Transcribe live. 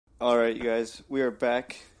All right, you guys, we are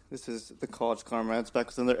back. This is the College Comrades, back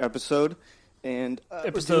with another episode. And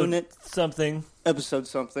we're doing it... Episode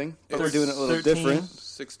something. But we're doing it a little different.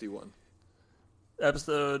 61.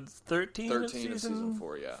 Episode 13 of season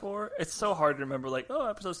 4, yeah. 4? It's so hard to remember,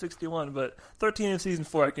 episode 61, but 13 of season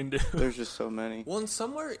 4 I can do. There's just so many. Well, and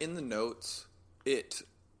somewhere in the notes, it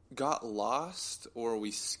got lost, or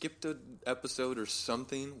we skipped an episode or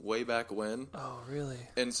something way back when. Oh, really?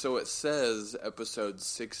 And so it says episode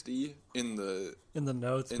 60 in the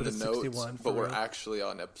notes, but it's 61. But we're actually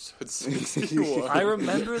on episode 61. I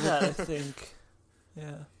remember that, I think.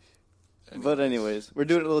 Yeah. But anyways, we're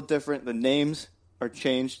doing it a little different. The names are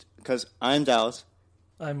changed because I'm Dallas.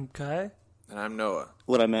 I'm Kai. And I'm Noah.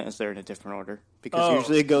 What I meant is they're in a different order. Because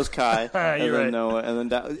usually it goes Kai, and then right. Noah, and then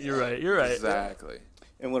Dallas. You're right. Exactly.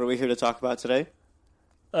 And what are we here to talk about today?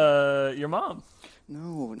 Your mom.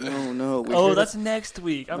 No. That's next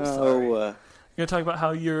week. I'm sorry. You're going to talk about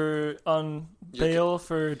how you're on bail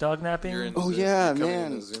for dog napping? You're in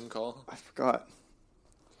man. In a Zoom call? I forgot.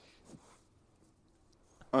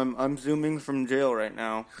 I'm Zooming from jail right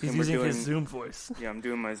now. He's using his Zoom voice. Yeah, I'm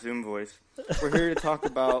doing my Zoom voice. We're here to talk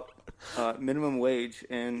about minimum wage,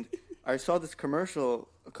 and I saw this commercial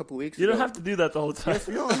a couple weeks ago. You don't have to do that the whole time. Yes,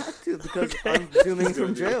 you don't have to, because I'm Zooming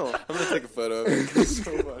from jail. I'm going to take a photo of it. It's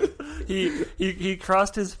so funny. He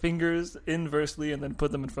crossed his fingers inversely and then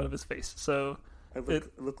put them in front of his face. So I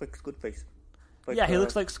look like Squidface. He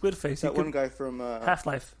looks like Squidface. That one guy from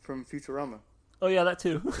Half-Life. From Futurama. Oh, yeah, that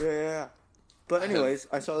too. Yeah. But anyways,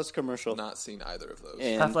 I saw this commercial. Not seen either of those.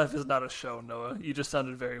 Half-Life is not a show, Noah. You just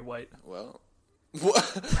sounded very white. Well, what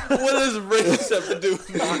does race have to do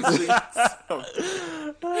with not seeing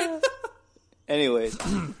something? Anyways,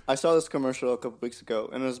 I saw this commercial a couple weeks ago,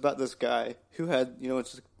 and it was about this guy who had,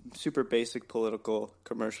 it's a super basic political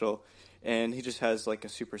commercial, and he just has a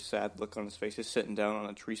super sad look on his face. He's sitting down on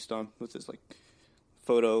a tree stump with his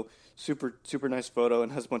photo, super nice photo,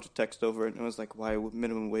 and has a bunch of text over it. And it was why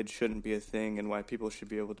minimum wage shouldn't be a thing, and why people should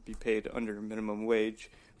be able to be paid under minimum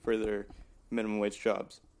wage for their minimum wage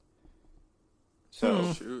jobs.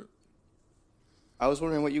 So, shoot. I was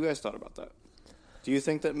wondering what you guys thought about that. Do you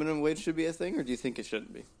think that minimum wage should be a thing, or do you think it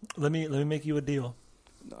shouldn't be? Let me make you a deal.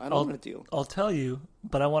 No, I don't want a deal. I'll tell you,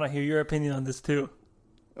 but I want to hear your opinion on this too.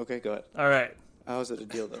 Okay, go ahead. All right. How is it a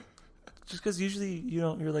deal, though? Just because usually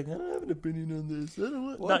you're like, I don't have an opinion on this. I don't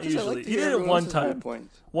want. Well, not usually. You did it one time.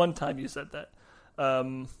 One time you said that.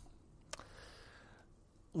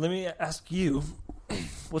 Let me ask you,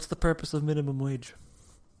 what's the purpose of minimum wage?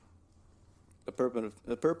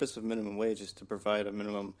 The purpose of minimum wage is to provide a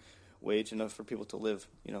minimum wage enough for people to live,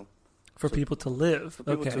 For people to live. For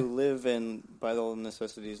people to live and buy all the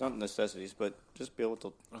necessities, not necessities, but just be able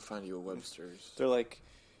to... I'll find you a Webster's. They're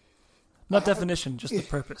not definition, just the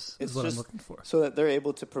purpose is what I'm looking for. So that they're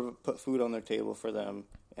able to put food on their table for them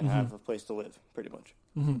and have a place to live, pretty much.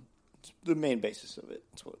 Mm-hmm. It's the main basis of it.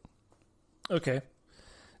 Okay.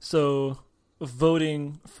 So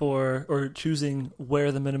voting for or choosing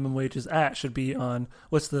where the minimum wage is at should be on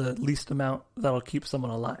what's the least amount that'll keep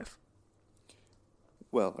someone alive.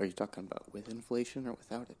 Well, are you talking about with inflation or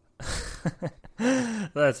without it?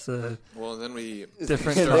 That's a then we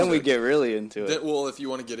different. Then we get really into it. If you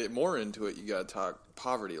want to get it more into it, you got to talk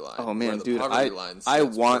poverty line. Oh man, dude, I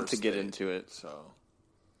want to get into it. So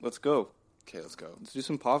let's go. Okay, let's go. Let's do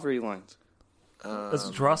some poverty lines.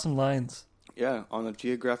 Let's draw some lines. Yeah, on a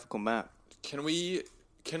geographical map. Can we?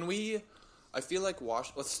 I feel like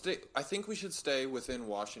I think we should stay within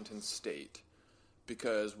Washington State,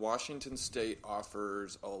 because Washington State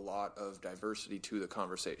offers a lot of diversity to the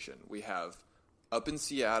conversation. We have up in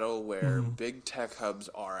Seattle where big tech hubs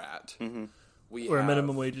are at. Mm-hmm. Where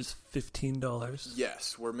minimum wage is $15.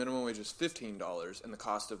 Yes, where minimum wage is $15 and the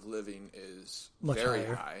cost of living is much very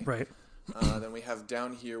higher. high. Right. Then we have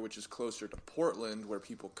down here, which is closer to Portland, where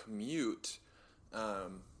people commute.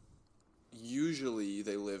 Usually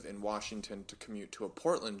they live in Washington to commute to a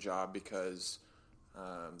Portland job because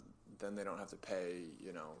then they don't have to pay,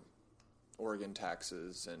 Oregon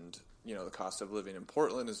taxes, and, the cost of living in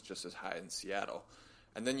Portland is just as high in Seattle.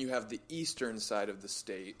 And then you have the eastern side of the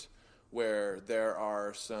state where there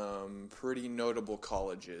are some pretty notable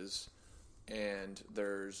colleges, and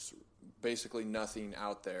there's basically nothing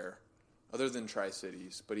out there other than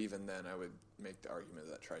Tri-Cities. But even then, I would make the argument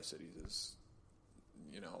that Tri-Cities is,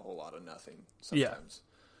 a whole lot of nothing sometimes.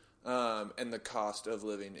 Yeah. And the cost of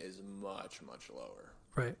living is much, much lower.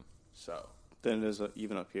 Right. So then there's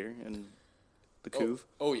even up here in the Couve.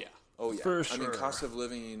 Oh yeah. For sure. I mean, cost of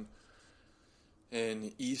living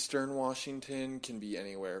in Eastern Washington can be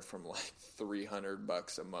anywhere from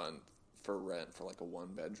 $300 a month for rent for a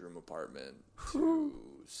 1-bedroom apartment to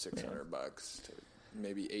 $600 to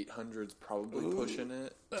maybe $800's probably pushing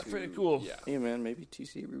it. That's pretty cool. Yeah. Hey man, maybe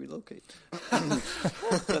TC relocate.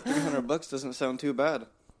 That $300 doesn't sound too bad.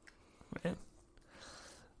 Man.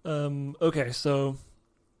 Okay, so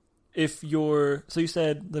you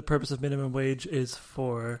said the purpose of minimum wage is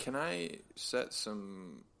for Can I set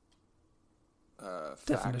some facts?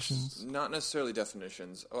 Definitions? Not necessarily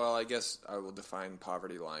definitions. Well, I guess I will define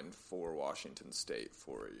poverty line for Washington State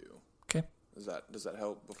for you. Okay. Does that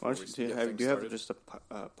help? Why don't do you have just a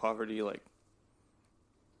poverty like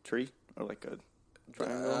tree or like a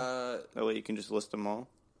triangle? That way you can just list them all.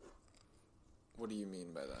 What do you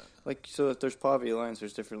mean by that? Like, so if there's poverty lines,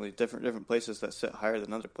 there's different places that sit higher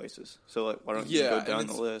than other places. So like, why don't you go down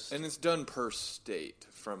the list? And it's done per state,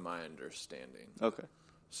 from my understanding. Okay.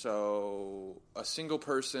 So a single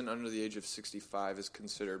person under the age of 65 is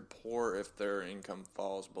considered poor if their income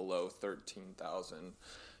falls below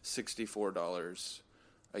 $13,064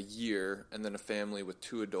 a year, and then a family with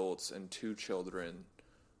 2 adults and 2 children,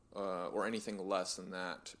 or anything less than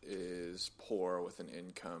that, is poor with an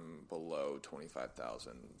income below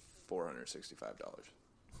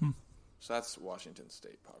 $25,465. So that's Washington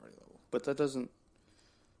State poverty level. But that doesn't.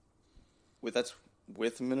 That's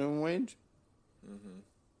with minimum wage. Mm-hmm.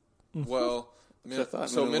 Well,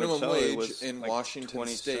 so minimum wage in like Washington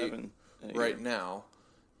State right now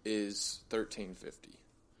is $13.50.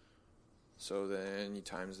 So then you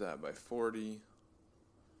times that by 40,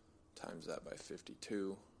 times that by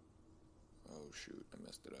 52. Oh shoot, I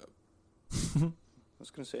messed it up. I was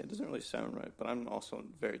going to say, it doesn't really sound right, but I'm also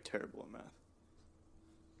very terrible at math.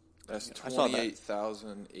 That's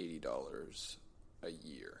 $28,080 a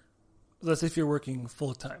year. That's if you're working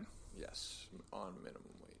full time. Yes, on minimum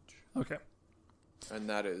wage. Okay. And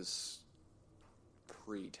that is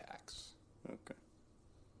pre-tax. Okay.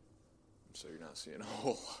 So you're not seeing a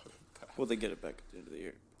whole lot of that. Well, they get it back at the end of the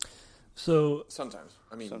year. So sometimes.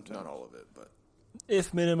 I mean, not all of it, but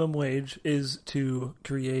if minimum wage is to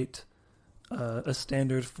create a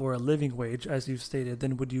standard for a living wage, as you've stated,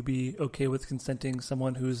 then would you be okay with consenting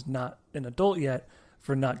someone who's not an adult yet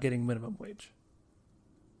for not getting minimum wage?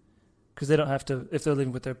 Because they don't have to, if they're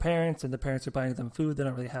living with their parents and the parents are buying them food, they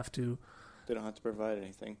don't really have to. They don't have to provide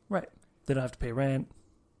anything. Right. They don't have to pay rent,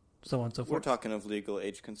 so on and so forth. We're talking of legal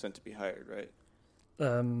age consent to be hired, right?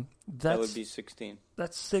 That would be 16.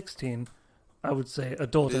 That's 16. I would say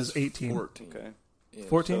adult is 18. 14. Okay.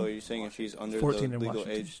 14? So you're saying if she's under the legal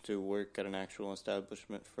age to work at an actual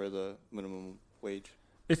establishment for the minimum wage?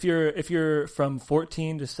 If you're from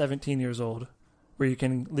 14 to 17 years old, where you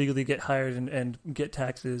can legally get hired and get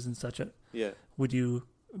taxes and such, would you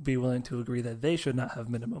be willing to agree that they should not have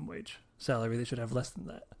minimum wage salary? They should have less than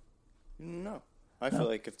that? No. I feel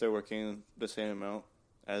like if they're working the same amount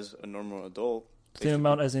as a normal adult... Same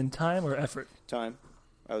amount as in time or effort? Time.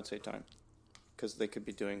 I would say time. Because they could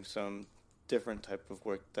be doing some different type of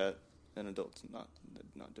work that an adult's not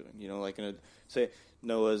doing. You know, like say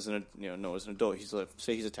Noah's an adult.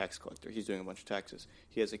 Say he's a tax collector. He's doing a bunch of taxes.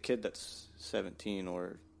 He has a kid that's 17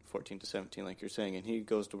 or 14 to 17, like you're saying, and he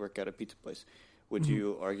goes to work at a pizza place. Would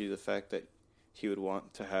you argue the fact that he would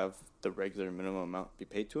want to have the regular minimum amount be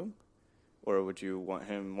paid to him, or would you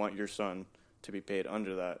want your son to be paid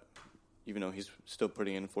under that, even though he's still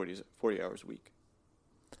putting in 40 hours a week?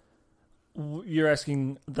 You're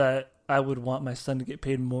asking that I would want my son to get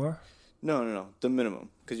paid more? No, the minimum.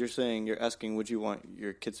 Because you're asking, would you want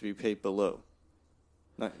your kids to be paid below?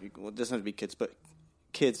 It doesn't have to be kids, but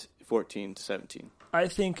kids 14 to 17. I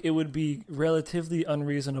think it would be relatively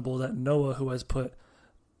unreasonable that Noah, who has put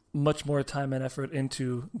much more time and effort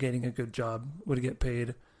into getting a good job, would get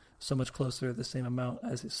paid so much closer to the same amount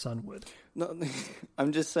as his son would. No,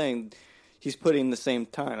 I'm just saying he's putting the same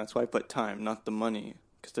time. That's why I put time, not the money,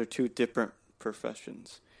 because they're two different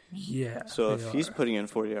professions. Yeah. So if he's putting in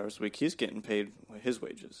 40 hours a week, he's getting paid his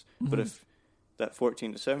wages. Mm-hmm. But if that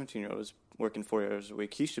 14 to 17-year-old is working 40 hours a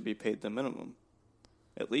week, he should be paid the minimum,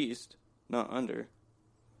 at least, not under.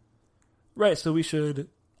 Right, so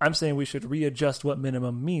I'm saying we should readjust what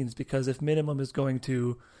minimum means, because if minimum is going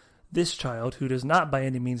to this child who does not by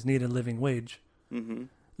any means need a living wage,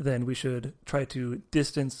 then we should try to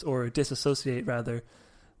distance or disassociate, rather,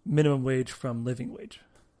 minimum wage from living wage.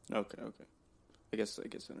 Okay. I guess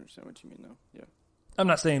I understand what you mean, though. Yeah. I'm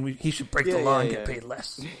not saying he should break the law and get paid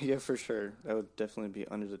less. Yeah, for sure. That would definitely be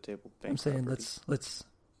under the table. I'm saying let's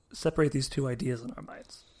separate these two ideas in our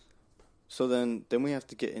minds. So then we have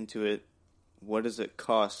to get into it. What does it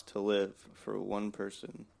cost to live for one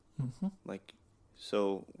person? Mm-hmm.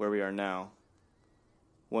 So where we are now,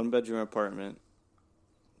 1-bedroom apartment,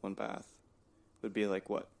 1 bath, would be like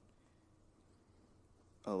what?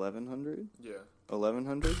 $1,100? Yeah.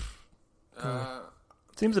 $1,100.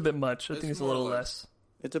 Seems a bit much. I It's think it's a more little like- less.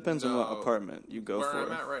 It depends on what No. apartment you go Where for.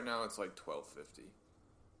 I'm at right now, it's like $1,250.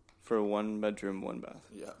 For a 1-bedroom, 1-bath.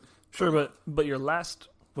 Yeah. Sure, but your last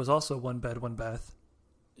was also 1 bed, 1 bath.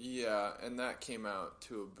 Yeah, and that came out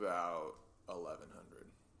to about $1,100.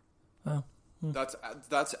 Oh.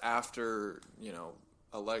 That's after,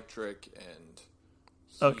 electric and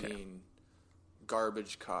Okay. heating,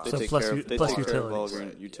 garbage costs. So They take plus care u- of, they plus take care of all utilities. your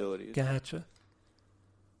Right, yeah. utilities. Gotcha.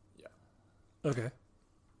 Yeah. Okay.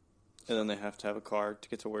 And then they have to have a car to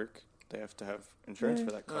get to work. They have to have insurance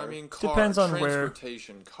for that No, car. I mean, Depends on where-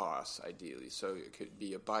 transportation costs, ideally. So it could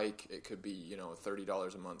be a bike. It could be,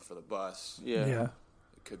 $30 a month for the bus. yeah.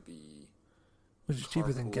 It could be, Which is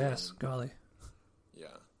cheaper than gas. Carpooling. Golly.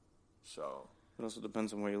 yeah. So, It also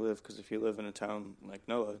depends on where you live, because if you live in a town like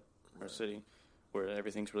Noah, or a city, where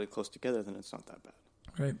everything's really close together, then it's not that bad.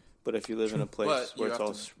 Right. But if you live in a place but where you it's have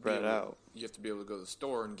all to be spread able- out, you have to be able to go to the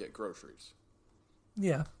store and get groceries.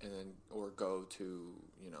 Yeah. And then, or go to,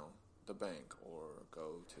 the bank, or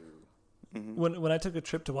go to... When I took a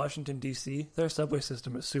trip to Washington, D.C., their subway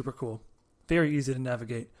system is super cool. Very easy to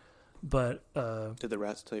navigate. But did the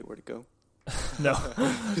rats tell you where to go? no,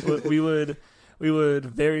 we would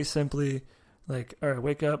very simply, like, all right,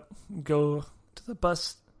 wake up, go to the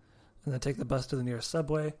bus, and then take the bus to the nearest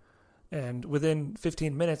subway, and within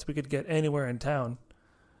 15 minutes we could get anywhere in town.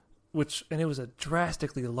 And it was a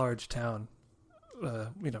drastically large town,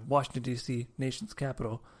 Washington D.C., nation's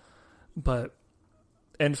capital,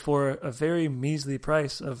 and for a very measly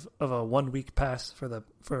price of a 1 week pass that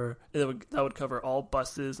would cover all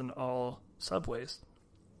buses and all subways.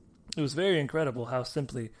 It was very incredible how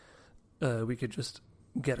simply we could just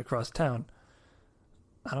get across town.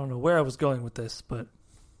 I don't know where I was going with this, but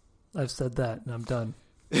I've said that and I'm done.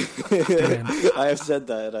 I have said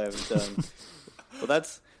that, I have done. Well,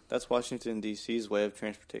 that's Washington D.C.'s way of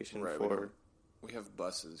transportation Right, for. We have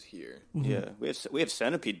buses here. Yeah, we have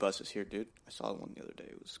centipede buses here, dude. I saw one the other day.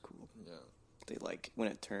 It was cool. Yeah. They when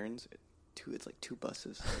it turns, it's like 2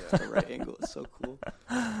 buses at the right angle. It's so cool.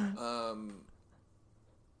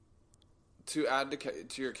 To add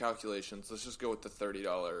to your calculations, let's just go with the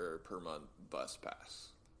 $30 per month bus pass.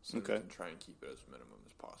 So Okay. we can try and keep it as minimum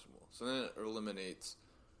as possible. So then it eliminates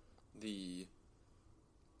the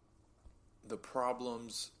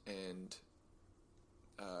problems and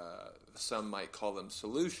some might call them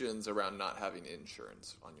solutions around not having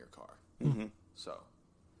insurance on your car. Mm-hmm. So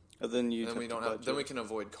And then then we don't have. Then we can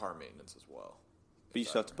avoid car maintenance as well. But you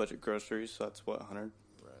still have to budget groceries, so that's what, 100?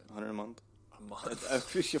 Right. 100 a month? A month.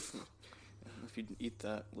 If you eat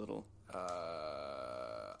that little.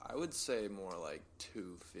 I would say more like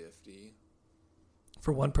 $250.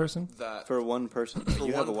 For one person? That For one person. for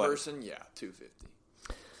you have a one wife. person, yeah, $250.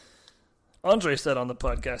 Andre said on the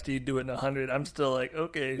podcast he'd do it in 100. I'm still like,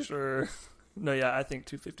 okay, sure. No, yeah, I think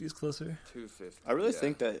 250 is closer. $250. I really yeah.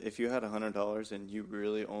 think that if you had $100 and you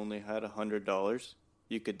really only had $100,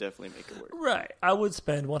 you could definitely make it work. Right. I would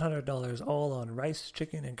spend $100 all on rice,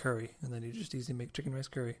 chicken, and curry, and then you just easily make chicken rice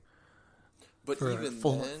curry. But for a even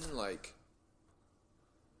full then, month. like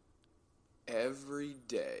every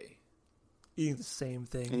day. Eating the same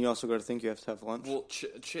thing. And you also got to think you have to have lunch. Well,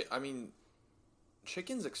 I mean,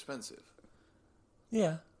 chicken's expensive.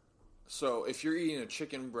 Yeah. So if you're eating a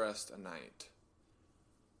chicken breast a night,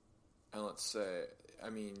 and let's say, I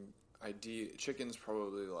mean, chicken's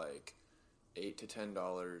probably like $8 to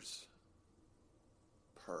 $10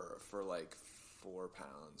 for like 4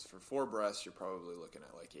 pounds. For 4 breasts, you're probably looking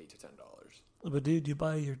at like $8 to $10. But dude, you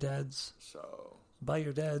borrow your dad's So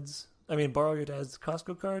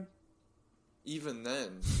Costco card? even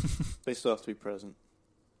then, They still have to be present.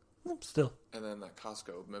 Still. and then that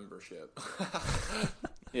Costco membership.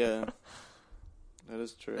 Yeah. That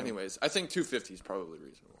is true. Anyways, I think $250 is probably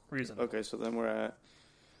reasonable. Okay, so then we're at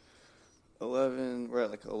 11. We're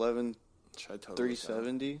at like 11 Should I total this out?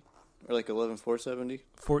 370 or like 11 470.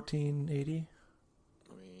 1480.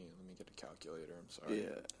 Let me get a calculator. I'm sorry. Yeah.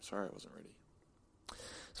 Sorry, I wasn't ready.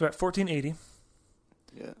 So we're at 1480.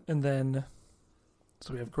 Yeah. And then,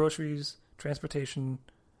 so we have groceries, transportation,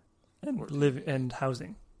 and 1480. and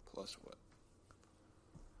housing. Plus what?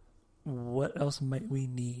 What else might we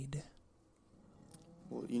need?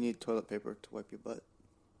 Well, you need toilet paper to wipe your butt.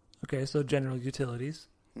 Okay, so general utilities.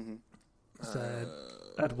 Mm-hmm. Is that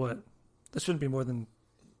at what? That shouldn't be more than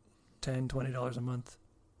 $10, $20 a month.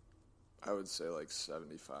 I would say like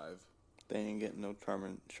 75. They ain't getting no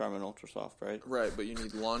Charmin Ultra Soft, right? Right, but you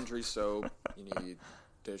need laundry soap. You need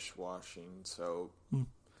dishwashing soap.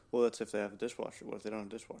 Well, that's if they have a dishwasher. What if they don't have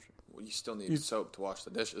a dishwasher? Well, you still need soap to wash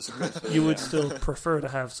the dishes. You would still prefer to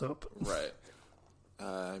have soap. Right.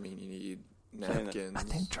 I mean, you need napkins. I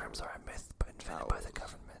think germs are a myth, but invented by the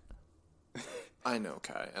government. I know,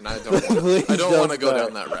 Kai, and I don't want to go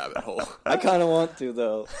down that rabbit hole. I kind of want to,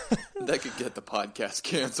 though. That could get the podcast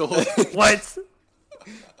canceled. What?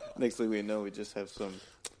 Next thing we know, we just have some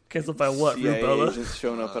Canceled by what? CIA Rubella? agents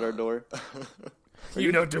showing up at our door.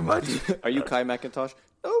 You know too much. Are you Kai McIntosh?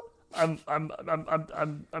 Nope.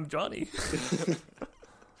 I'm Johnny.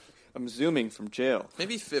 I'm zooming from jail.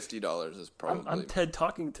 Maybe $50 is probably. I'm Ted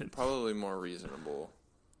Talkington. Probably more reasonable.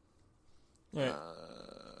 Right.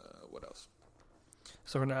 What else?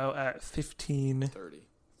 So we're now at 15.30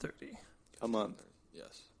 30 a month.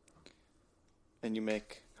 Yes. And you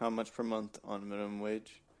make how much per month on minimum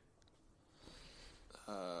wage?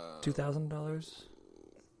 $2,000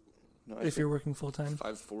 No, if you're working full time.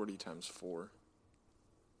 $540 times 4.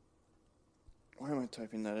 Why am I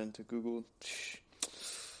typing that into Google?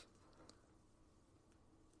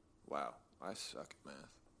 Wow, I suck at math.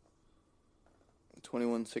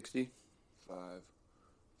 2160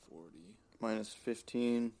 540 minus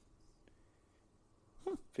 15.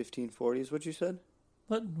 1540 is what you said?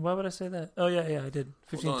 What? Why would I say that? Oh yeah, I did.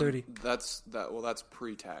 1530. That's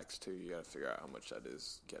pre-tax too. You got to figure out how much that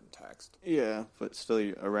is getting taxed. Yeah, but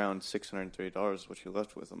still around $630 is what you're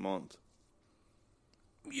left with a month.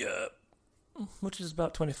 Yeah, which is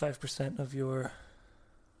about 25% of your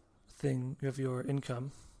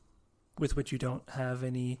income, with which you don't have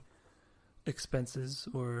any expenses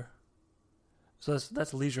or. So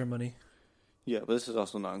that's leisure money. Yeah, but this is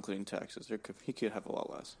also not including taxes. He could have a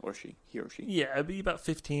lot less, he or she. Yeah, it'd be about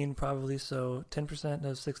 15 probably. So 10%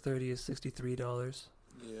 of $630 is $63.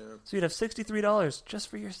 Yeah. So you'd have $63 just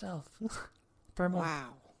for yourself per month.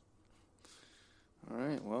 Wow. All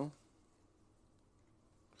right. Well,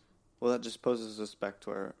 that just poses us back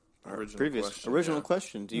to our original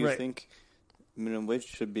question. Do you think minimum wage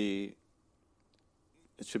should be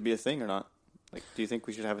a thing or not? Like, do you think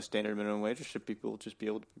we should have a standard minimum wage, or should people just be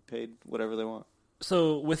able to be paid whatever they want?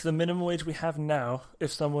 So with the minimum wage we have now, if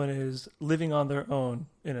someone is living on their own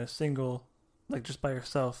in a single, like just by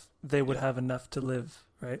yourself, they would have enough to live,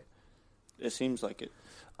 right? It seems like it.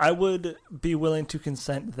 I would be willing to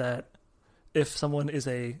consent that if someone is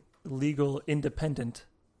a legal independent,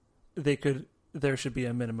 there should be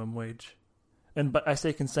a minimum wage. But I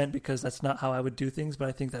say consent because that's not how I would do things, but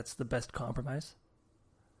I think that's the best compromise.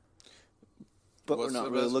 But we're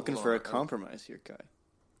not really looking for a compromise here, Kai.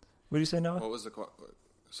 What do you say, Noah? What was the...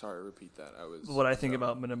 Sorry, repeat that. What I think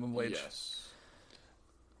about minimum wage. Yes.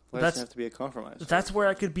 Why does it have to be a compromise? That's where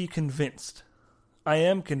I could be convinced. I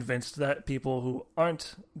am convinced that people who are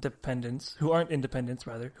dependents, who are dependents,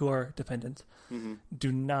 mm-hmm.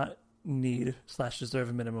 do not need / deserve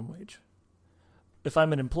a minimum wage. If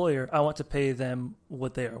I'm an employer, I want to pay them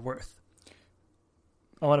what they are worth.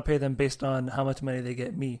 I want to pay them based on how much money they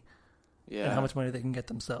get me. Yeah. And how much money they can get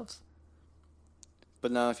themselves.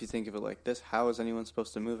 But now if you think of it like this, how is anyone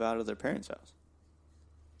supposed to move out of their parents' house?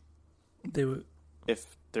 They would...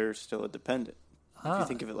 If they're still a dependent. If you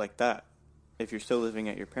think of it like that. If you're still living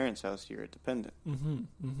at your parents' house, you're a dependent. Mm-hmm.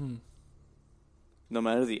 Mm-hmm. No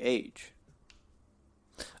matter the age.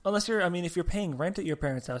 Unless if you're paying rent at your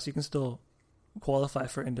parents' house, you can still qualify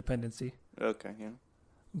for independency. Okay, yeah.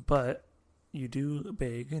 But you do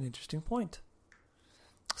beg an interesting point.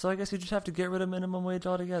 So I guess you just have to get rid of minimum wage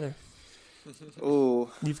altogether. Oh,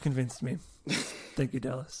 you've convinced me. Thank you,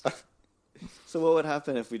 Dallas. So what would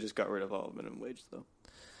happen if we just got rid of all minimum wage, though?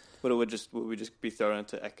 Would we just be thrown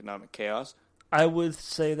into economic chaos? I would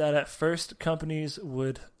say that at first companies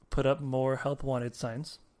would put up more help wanted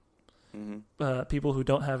signs. Mm-hmm. People who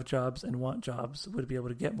don't have jobs and want jobs would be able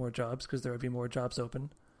to get more jobs because there would be more jobs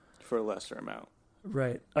open for a lesser amount.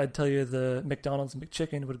 Right. I'd tell you the McDonald's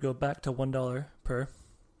McChicken would go back to $1 per.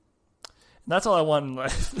 And that's all I want in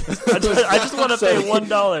life. I just want to pay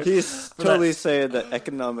 $1. He's totally saying that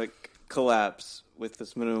economic collapse with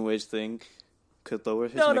this minimum wage thing could lower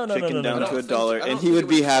his McChicken down to $1, and he would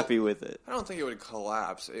be happy with it. I don't think it would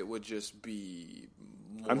collapse. It would just be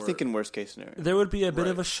more... I'm thinking worst case scenario. There would be a bit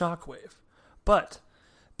of a shockwave. But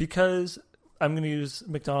because I'm going to use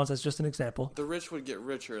McDonald's as just an example. The rich would get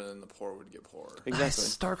richer and then the poor would get poorer. Exactly. I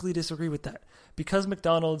starkly disagree with that. Because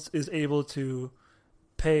McDonald's is able to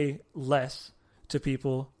pay less to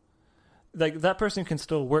people, like that person can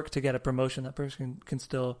still work to get a promotion. That person can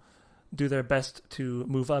still do their best to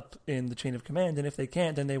move up in the chain of command. And if they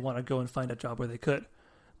can't, then they want to go and find a job where they could.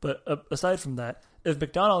 But aside from that, if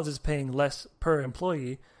McDonald's is paying less per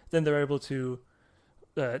employee, then they're able to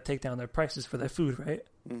take down their prices for their food, right?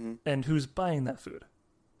 Mm-hmm. And who's buying that food?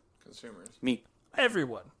 Consumers. Me.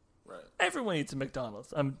 Everyone. Right. Everyone eats a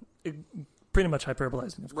McDonald's. I'm pretty much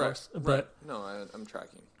hyperbolizing, of course. But no, I'm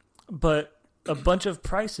tracking. But a bunch of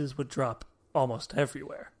prices would drop almost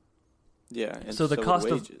everywhere. Yeah, and So the cost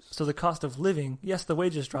the of wages. so the cost of living, yes, the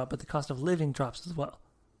wages drop, but the cost of living drops as well.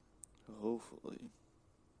 Hopefully.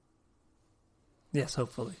 Yes,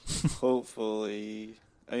 hopefully. Hopefully.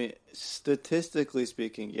 I mean, statistically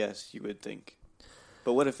speaking, yes, you would think.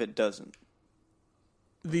 But what if it doesn't?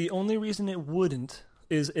 The only reason it wouldn't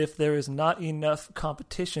is if there is not enough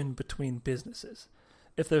competition between businesses.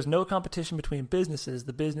 If there's no competition between businesses,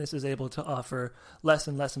 the business is able to offer less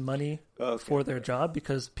and less money for their job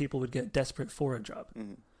because people would get desperate for a job.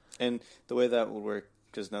 Mm-hmm. And the way that would work,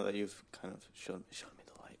 because now that you've kind of shown me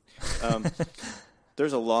the light,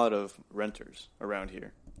 there's a lot of renters around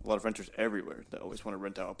here. A lot of renters everywhere that always want to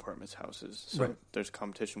rent out apartments, houses. So Right. there's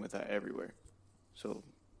competition with that everywhere. So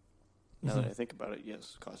now that I think about it,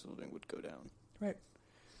 yes, cost of living would go down. Right.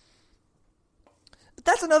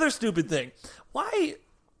 That's another stupid thing. Why?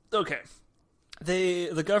 Okay.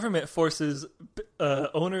 The government forces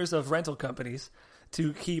owners of rental companies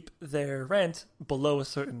to keep their rent below a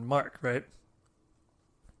certain mark, right?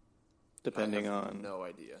 Depending I have on... no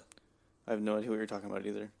idea. I have no idea what you're talking about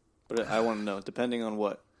either. But I want to know, depending on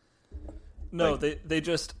what? No, Like-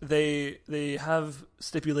 they have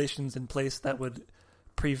stipulations in place that would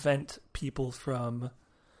prevent people from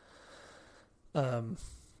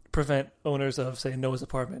prevent owners of, say, Noah's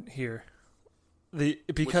apartment here. Which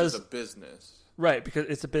is a business. Right, because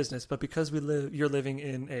it's a business, but because you're living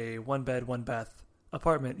in a 1-bed, 1-bath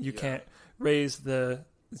apartment, you can't raise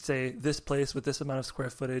this place with this amount of square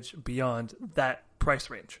footage beyond that price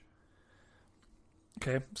range.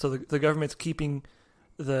 Okay, so the government's keeping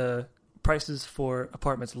the prices for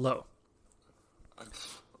apartments low.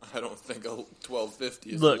 I don't think a 1250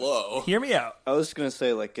 is Look, low. hear me out. I was going to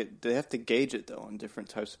say, they have to gauge it, though, on different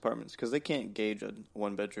types of apartments, because they can't gauge a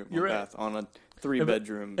 1-bedroom, You're right. 1-bath on a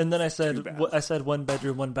 3-bedroom, And then I said 2-bath. 1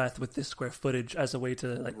 bedroom, 1 bath with this square footage as a way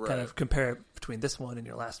to kind of compare between this one and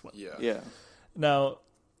your last one. Yeah. Now,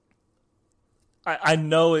 I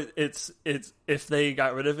know it's if they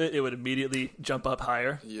got rid of it, it would immediately jump up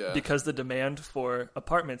higher. Yeah. Because the demand for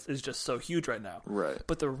apartments is just so huge right now. Right.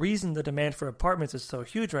 But the reason the demand for apartments is so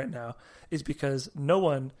huge right now is because no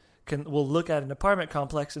one will look at an apartment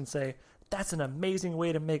complex and say, that's an amazing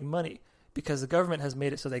way to make money, because the government has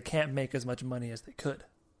made it so they can't make as much money as they could.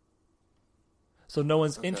 So no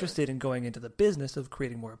one's interested in going into the business of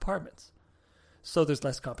creating more apartments. So there's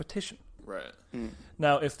less competition. Right.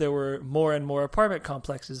 Now, if there were more and more apartment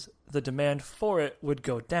complexes, the demand for it would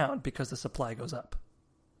go down because the supply goes up.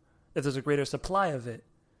 If there's a greater supply of it.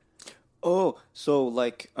 Oh, so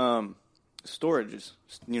storages.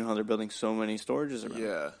 You know how they're building so many storages around?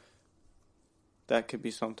 Yeah. That could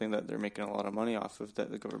be something that they're making a lot of money off of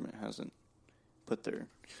that the government hasn't put their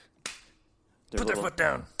foot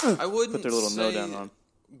down. I wouldn't put their little say, no down on.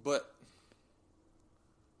 But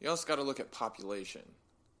you also got to look at population.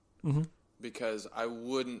 Mm-hmm. Because I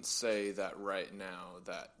wouldn't say that right now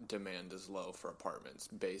that demand is low for apartments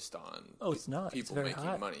based on It's not. It's people very making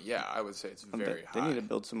high. money. Yeah, I would say it's very They high. need to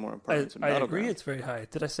build some more apartments in I agree Battleground. it's very high.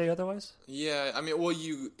 Did I say otherwise? Yeah, I mean, well,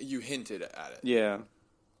 you hinted at it. Yeah.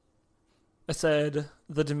 I said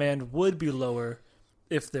the demand would be lower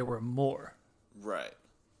if there were more. Right.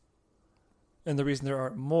 And the reason there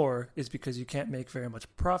aren't more is because you can't make very much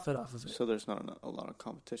profit off of it. So there's not a lot of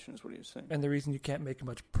competition, is what you're saying. And the reason you can't make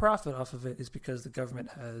much profit off of it is because the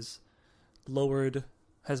government has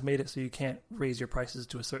made it so you can't raise your prices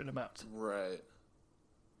to a certain amount. Right.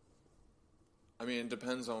 I mean, it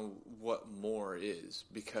depends on what more is,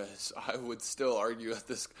 because I would still argue that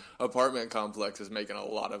this apartment complex is making a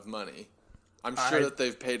lot of money. I'm sure that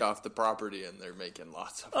they've paid off the property and they're making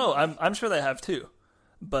lots of money. I'm sure they have too.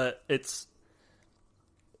 But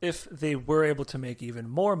if they were able to make even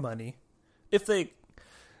more money, okay.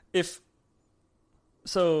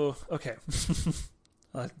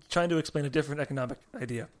 Trying to explain a different economic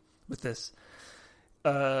idea with this.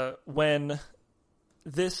 When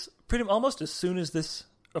this, almost as soon as this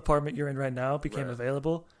apartment you're in right now became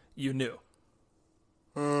available, you knew.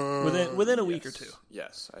 Within a week or two.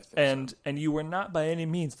 Yes, I think so. And you were not by any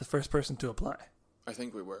means the first person to apply. I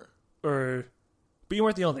think we were. But you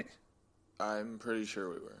weren't the only. I'm pretty sure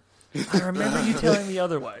we were. I remember you telling me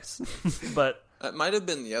otherwise. But It might have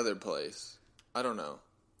been the other place. I don't know.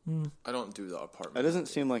 I don't do the apartment. It doesn't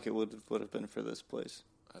seem like it would have been for this place.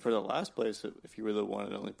 For the last place, if you were the one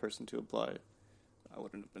and only person to apply, I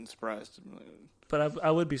wouldn't have been surprised. But I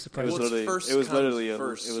would be It surprised. was Well,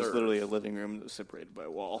 literally a living room that was separated by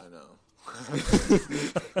a wall. I know.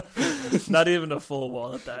 Not even a full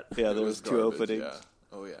wall at that. Yeah, there It was two garbage, openings. Yeah.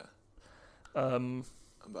 Oh yeah.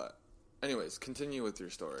 But anyways, continue with your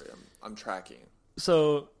story. I'm tracking.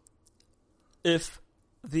 So if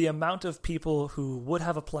the amount of people who would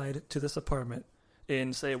have applied to this apartment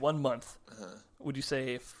in, say, 1 month, would you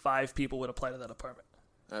say 5 people would apply to that apartment?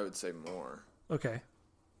 I would say more. Okay.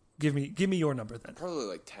 Give me your number then. Probably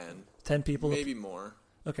like 10. 10 people? Maybe more.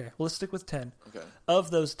 Okay, well, let's stick with 10. Okay.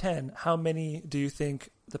 Of those 10, how many do you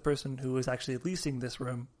think the person who is actually leasing this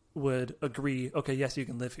room would agree, okay, yes, you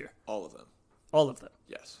can live here? All of them. All of them.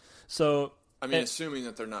 Yes. So, I mean, assuming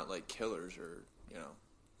that they're not like killers or,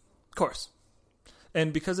 Of course.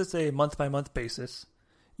 And because it's a month-by-month basis,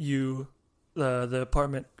 the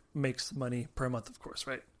apartment makes money per month, of course,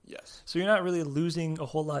 right? Yes. So you're not really losing a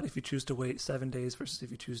whole lot if you choose to wait 7 days versus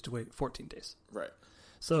if you choose to wait 14 days. Right.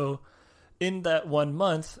 So in that 1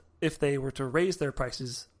 month, if they were to raise their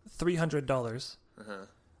prices $300,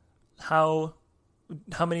 how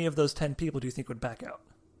many of those 10 people do you think would back out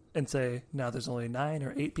and say, now there's only 9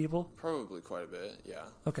 or 8 people? Probably quite a bit, yeah.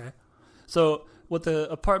 Okay. So what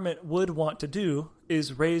the apartment would want to do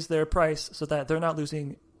is raise their price so that they're not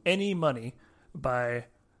losing any money by,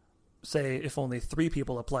 say, if only 3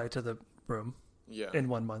 people apply to the room in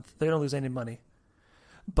 1 month. They don't lose any money.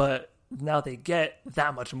 But now they get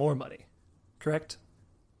that much more money, correct?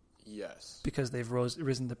 Yes. Because they've raised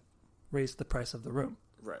the price of the room.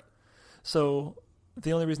 Right. So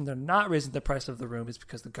the only reason they're not raising the price of the room is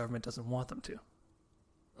because the government doesn't want them to.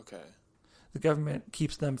 Okay. The government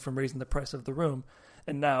keeps them from raising the price of the room,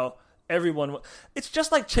 and now everyone... It's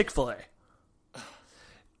just like Chick-fil-A.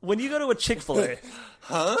 When you go to a Chick-fil-A...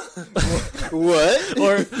 Huh? What?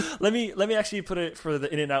 Or let me actually put it for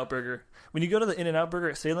the In-N-Out Burger. When you go to the In-N-Out Burger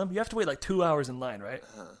at Salem, you have to wait like 2 hours in line, right?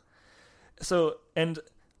 So, and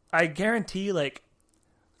I guarantee like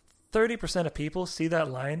 30% of people see that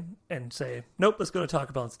line and say, nope, let's go to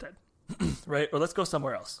Taco Bell instead. Right? Or let's go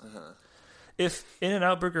somewhere else. If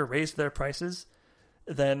In-N-Out Burger raised their prices,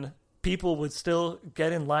 then people would still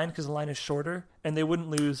get in line because the line is shorter, and they wouldn't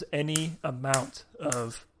lose any amount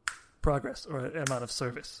of progress or amount of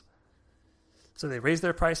service. So they raise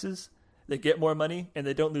their prices, they get more money, and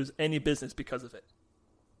they don't lose any business because of it.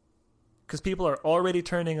 Because people are already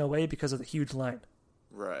turning away because of the huge line.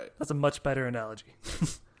 Right. That's a much better analogy.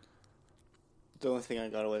 The only thing I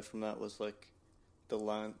got away from that was like the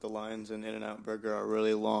lines in In-N-Out Burger are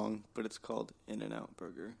really long, but it's called In-N-Out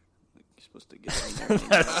Burger. Like, you're supposed to get in there.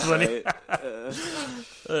 That's funny.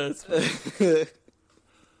 That's funny.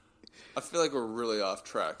 I feel like we're really off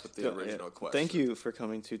track with the original question. Thank you for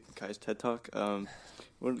coming to Kai's TED Talk.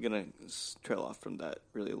 We're gonna trail off from that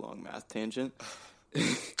really long math tangent.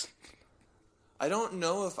 I don't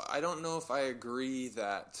know if I agree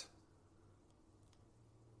that,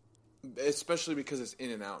 especially because it's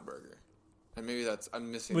In-N-Out Burger, and maybe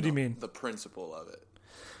I'm missing. What do you mean? The principle of it.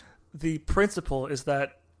 The principle is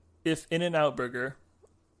that if In-N-Out Burger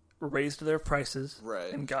raised their prices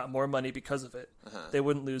and got more money because of it, they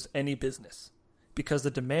wouldn't lose any business because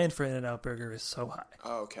the demand for In-N-Out Burger is so high.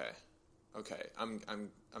 Oh, okay, I'm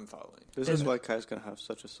following. This is why Kai's gonna have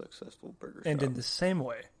such a successful burger And shop. in the same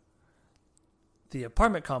way, the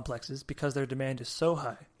apartment complexes, because their demand is so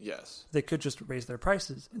high, Yes. they could just raise their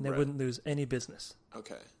prices and they wouldn't lose any business.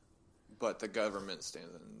 Okay, but the government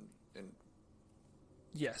stands in.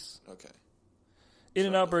 Yes. Okay.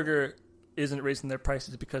 In-N-Out Burger isn't raising their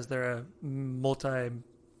prices because they're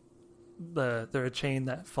they're a chain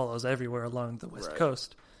that follows everywhere along the West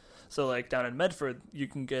Coast. So like down in Medford, you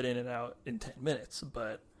can get In-N-Out in 10 minutes,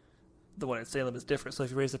 but the one in Salem is different. So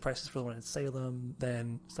if you raise the prices for the one in Salem,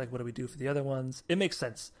 then it's like, what do we do for the other ones? It makes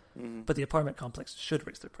sense. But the apartment complex should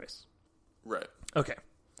raise their price. Right. Okay.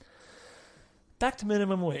 Back to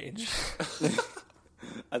minimum wage.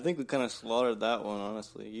 I think we kind of slaughtered that one,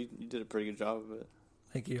 honestly. You did a pretty good job of it.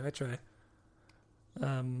 Thank you. I try.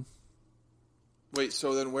 Wait,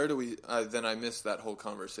 so then where do we? Then I missed that whole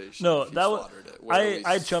conversation. No, if you that was slaughtered it.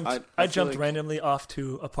 I jumped. I jumped like, randomly off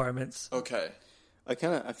to apartments. Okay. I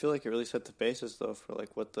feel like it really set the basis though for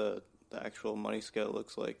like what the actual money scale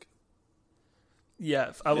looks like.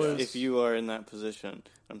 Yeah, if you are in that position,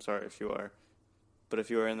 I'm sorry if you are, but if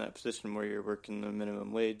you are in that position where you're working the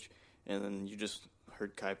minimum wage, and then you just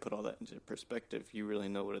heard Kai put all that into perspective, you really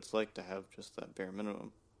know what it's like to have just that bare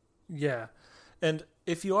minimum. Yeah. And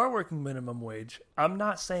if you are working minimum wage, I'm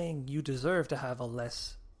not saying you deserve to have a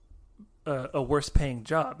worse paying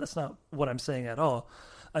job. That's not what I'm saying at all.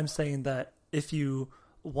 I'm saying that if you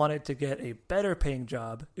wanted to get a better paying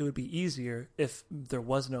job, it would be easier if there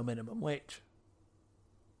was no minimum wage.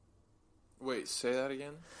 Wait, say that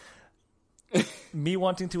again? Me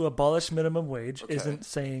wanting to abolish minimum wage isn't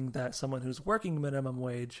saying that someone who's working minimum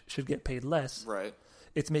wage should get paid less. Right.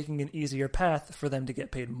 It's making an easier path for them to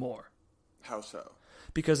get paid more. How so?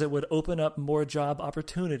 because it would open up more job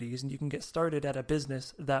opportunities and you can get started at a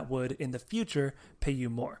business that would, in the future, pay you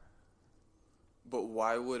more. But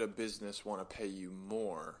why would a business want to pay you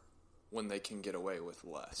more when they can get away with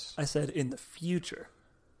less? I said in the future.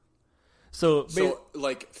 So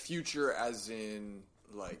like future as in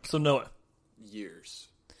like so Noah, years.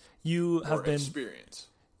 You have or been experience.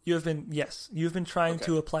 You've been trying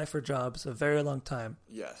to apply for jobs a very long time.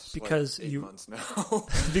 Yes, because like 8 months now.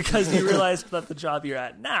 because you realized that the job you're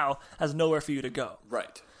at now has nowhere for you to go.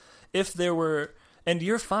 Right. If there were, and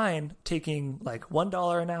you're fine taking like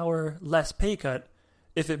 $1 an hour less pay cut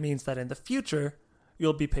if it means that in the future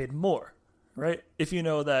you'll be paid more, right? If you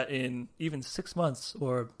know that in even 6 months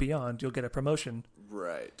or beyond you'll get a promotion,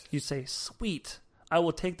 right? You say, "Sweet, I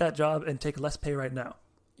will take that job and take less pay right now."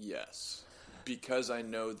 Yes. Because I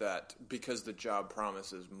know that, because the job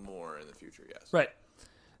promises more in the future, yes. Right.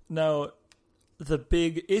 Now, the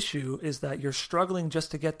big issue is that you're struggling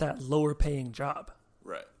just to get that lower paying job.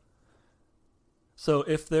 Right. So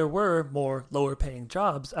if there were more lower paying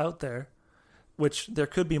jobs out there, which there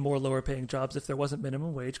could be more lower paying jobs if there wasn't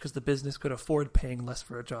minimum wage because the business could afford paying less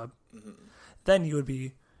for a job, then you would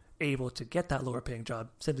be able to get that lower paying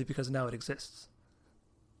job simply because now it exists.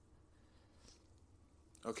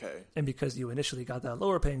 Okay. And because you initially got that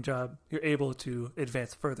lower paying job, you're able to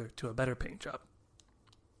advance further to a better paying job.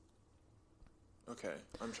 Okay,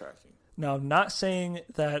 I'm tracking. Now, I'm not saying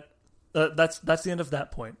that that's the end of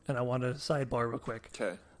that point, and I want to sidebar real quick.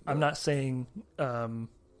 Okay. I'm not saying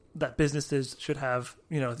that businesses should have,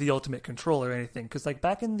 the ultimate control or anything, because like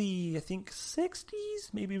back in the, I think,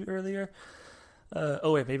 60s, maybe earlier.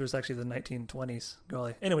 Maybe it was actually the 1920s.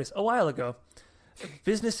 Golly. Anyways, a while ago,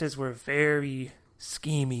 businesses were very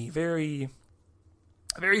schemy, very,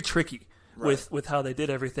 very tricky with how they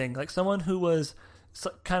did everything. Like someone who was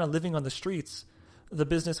kind of living on the streets, the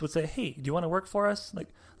business would say, "Hey, do you want to work for us?"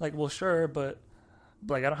 Like, well, sure, but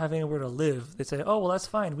like I don't have anywhere to live. They'd say, "Oh, well, that's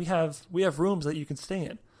fine. We have rooms that you can stay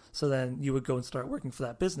in." So then you would go and start working for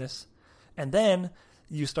that business, and then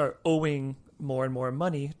you start owing more and more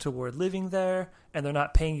money toward living there, and they're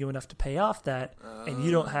not paying you enough to pay off that, and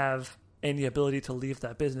you don't have any ability to leave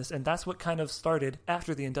that business. And that's what kind of started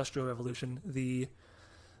after the Industrial Revolution, the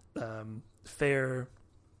fair,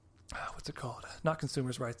 what's it called? Not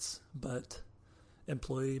consumers' rights, but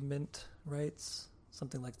employment rights,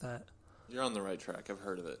 something like that. You're on the right track. I've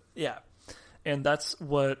heard of it. Yeah. And that's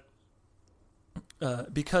what,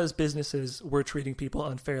 because businesses were treating people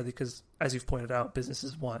unfairly, because as you've pointed out,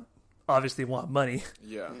 businesses obviously want money.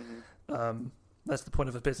 Yeah. That's the point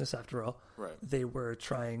of a business after all. Right. They were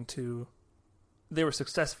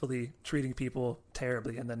successfully treating people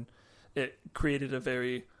terribly, and then it created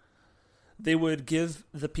they would give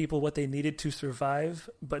the people what they needed to survive,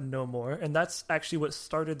 but no more. And that's actually what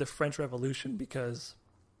started the French Revolution, because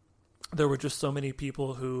there were just so many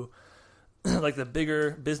people who, like the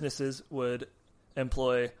bigger businesses would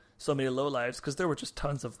employ so many lowlives, because there were just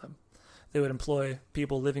tons of them. They would employ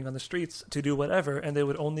people living on the streets to do whatever, and they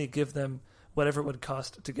would only give them whatever it would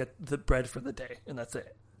cost to get the bread for the day, and that's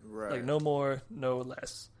it. Right. Like no more, no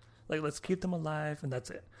less. Like let's keep them alive, and that's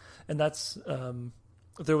it. And that's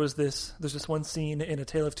there's this one scene in A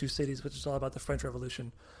Tale of Two Cities, which is all about the French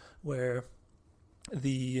Revolution, where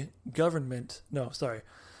the government,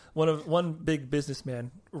 one big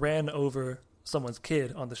businessman ran over someone's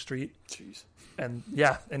kid on the street. Jeez.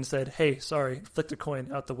 And said, "Hey, sorry," flicked a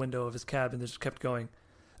coin out the window of his cab, and they just kept going.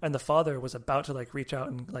 And the father was about to reach out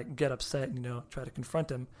and get upset and try to confront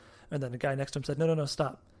him, and then the guy next to him said, "No,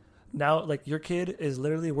 stop. Now your kid is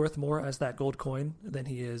literally worth more as that gold coin than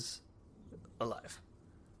he is alive."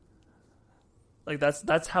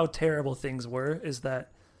 That's how terrible things were, is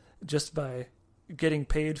that just by getting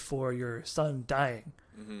paid for your son dying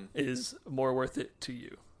is more worth it to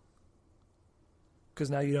you. Because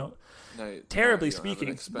now you don't, terribly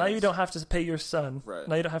speaking, now you don't have to pay your son. Right.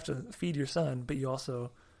 Now you don't have to feed your son, but you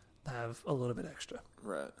also have a little bit extra.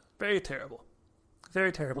 Right. Very terrible.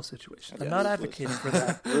 Very terrible situation. I'm not advocating for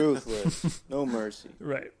that. Ruthless. No mercy.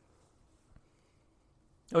 Right.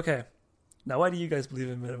 Okay. Now, why do you guys believe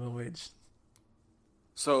in minimum wage?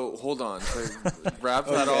 So, hold on. So, wrap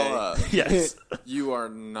that all up. Yes. You are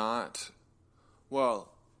not...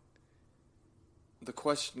 Well, the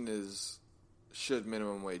question is, should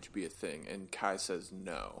minimum wage be a thing? And Kai says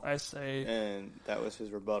no. I say... And that was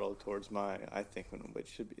his rebuttal towards I think minimum wage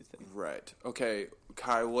should be a thing. Right. Okay,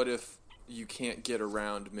 Kai, what if you can't get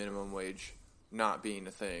around minimum wage not being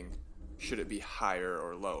a thing? Should it be higher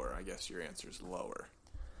or lower? I guess your answer is lower.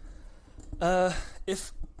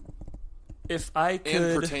 If I could...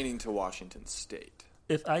 And pertaining to Washington State.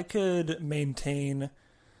 If I could maintain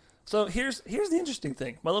So here's the interesting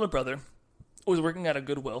thing. My little brother was working at a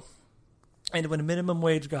Goodwill, and when minimum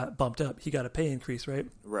wage got bumped up, he got a pay increase, right?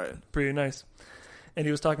 Right. Pretty nice. And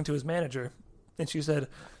he was talking to his manager, and she said,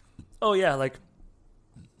 "Oh yeah, like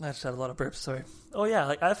I just had a lot of burps. Sorry. Oh yeah,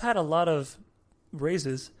 like I've had a lot of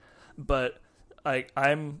raises, but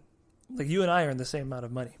I'm like you and I are in the same amount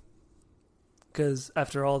of money because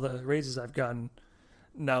after all the raises I've gotten,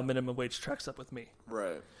 now minimum wage tracks up with me."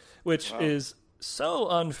 Right. Which is so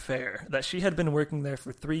unfair that she had been working there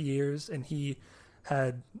for 3 years and he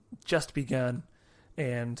had just begun,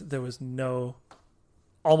 and there was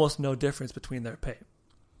almost no difference between their pay.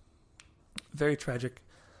 Very tragic.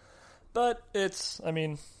 But I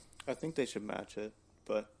think they should match it,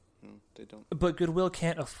 but they don't. But Goodwill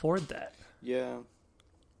can't afford that. Yeah.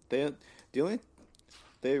 They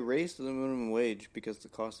raised the minimum wage because the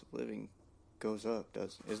cost of living goes up,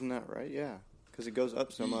 isn't that right? Yeah. Because it goes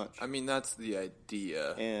up so much. I mean, that's the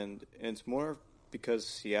idea. And it's more because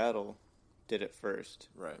Seattle did it first.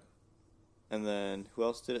 Right. And then who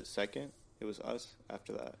else did it second? It was us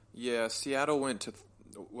after that. Yeah, Seattle went to,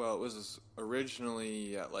 it was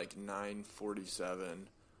originally at like 9.47. And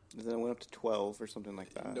then it went up to 12 or something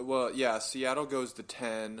like that. Well, yeah, Seattle goes to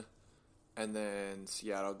 10, and then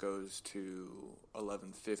Seattle goes to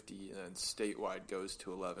 11.50, and then statewide goes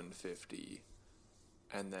to 11.50,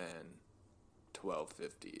 and then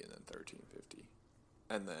 12.50, and then 13.50.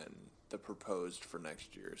 And then the proposed for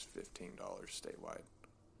next year is $15 statewide.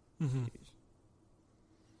 Mm-hmm.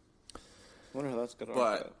 I wonder how that's going to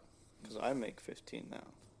work out. Because I make 15 now.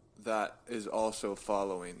 That is also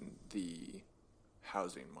following the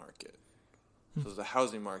housing market. So as the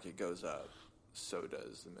housing market goes up, so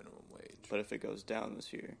does the minimum wage. But if it goes down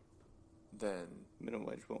this year, then minimum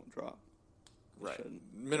wage won't drop. Right.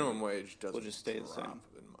 Minimum wage doesn't will just stay drop. the same.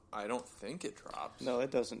 I don't think it drops. No,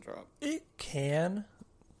 it doesn't drop. It can,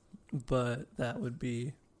 but that'd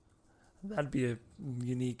be a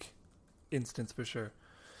unique instance for sure.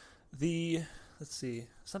 Let's see,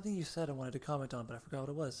 something you said I wanted to comment on, but I forgot what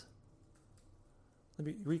it was. Let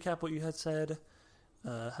me recap what you had said.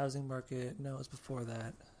 Housing market, no, it was before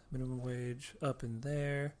that. Minimum wage up in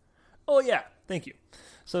there. Oh yeah, thank you.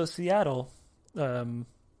 So Seattle,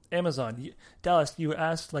 Amazon, Dallas, you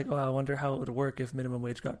asked like, I wonder how it would work if minimum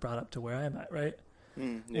wage got brought up to where I'm at, right?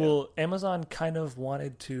 Yeah. Well, Amazon kind of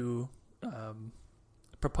wanted to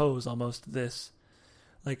propose almost this,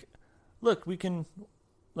 like, look, we can,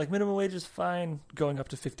 like, minimum wage is fine going up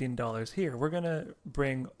to $15 here. We're going to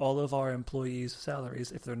bring all of our employees'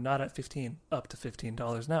 salaries, if they're not at 15, up to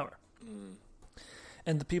 $15 an hour.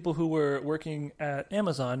 And the people who were working at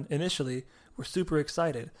Amazon initially were super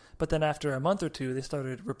excited. But then after a month or two, they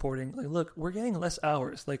started reporting, like, look, we're getting less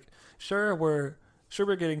hours. Like, sure, we're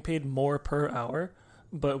getting paid more per hour,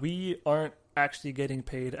 but we aren't actually getting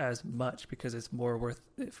paid as much because it's more worth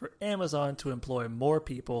it for Amazon to employ more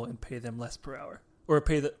people and pay them less per hour. Or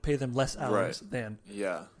pay them less hours than.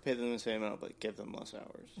 Yeah. Pay them the same amount, but give them less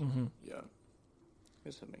hours. Mm-hmm. Yeah. I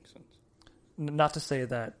guess that makes sense. Not to say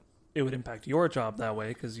that it would impact your job that way,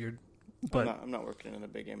 because you're... But I'm not working in a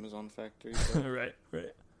big Amazon factory. Right.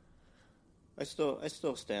 I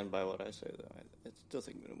still stand by what I say, though. I still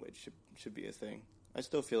think minimum wage should be a thing. I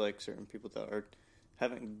still feel like certain people that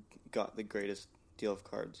haven't got the greatest deal of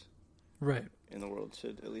cards right in the world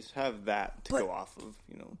should at least have that to go off of,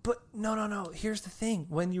 But no. Here's the thing: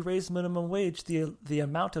 when you raise minimum wage, the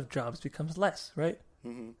amount of jobs becomes less, right?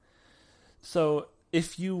 Mm-hmm. So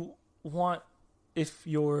if your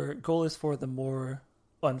goal is for the more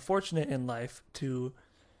unfortunate in life to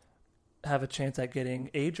have a chance at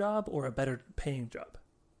getting a job or a better paying job,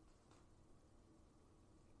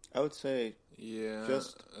 I would say,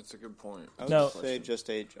 that's a good point. I would say just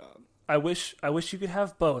a job. I wish you could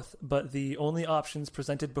have both, but the only options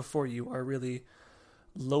presented before you are really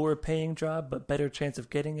lower paying job but better chance of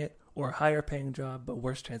getting it, or higher paying job but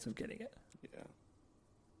worse chance of getting it. Yeah.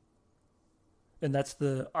 And that's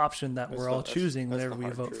the option that we're all choosing whenever we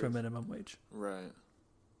vote for truth. minimum wage. Right.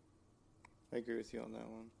 I agree with you on that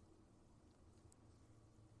one.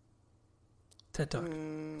 TED Talk.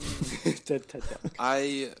 TED Talk.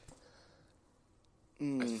 I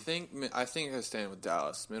think I stand with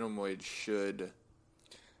Dallas. Minimum wage should.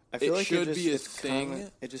 I feel like should be a thing.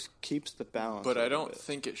 It just keeps the balance. But I don't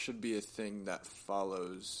think it should be a thing that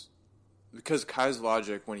follows, because Kai's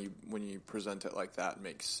logic, when you present it like that,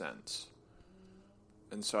 makes sense.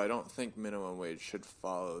 And so I don't think minimum wage should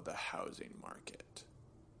follow the housing market.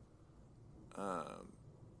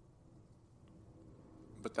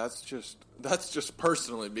 But that's just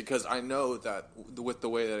personally, because I know that with the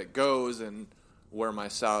way that it goes and where my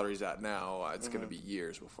salary's at now, it's going to be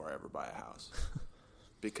years before I ever buy a house.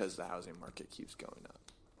 because the housing market keeps going up.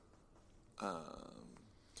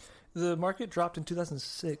 The market dropped in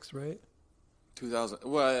 2006, right? 2000.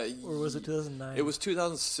 Well, or was it 2009? It was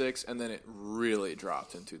 2006, and then it really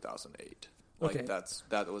dropped in 2008. Like Okay.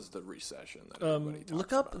 that was the recession that everybody talks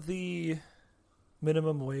look up about. the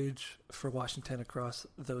minimum wage for Washington across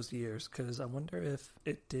those years, because I wonder if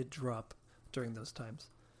it did drop during those times.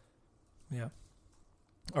 Yeah.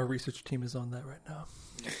 Our research team is on that right now.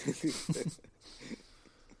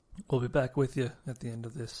 We'll be back with you at the end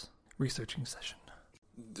of this researching session.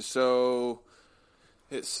 So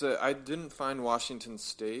I didn't find Washington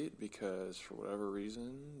State because for whatever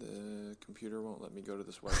reason the computer won't let me go to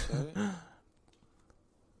this website,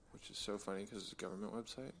 which is so funny because it's a government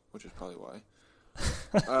website, which is probably why.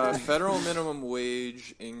 Federal minimum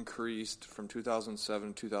wage increased from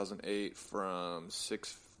 2007 to 2008 from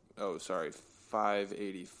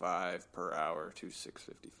 $5.85 per hour to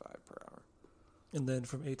 $6.55 per hour. And then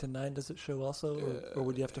from 8 to 9, does it show also? Or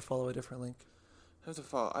would you have to follow a different link? I have to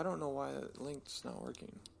follow. I don't know why that link's not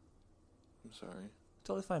working. I'm sorry.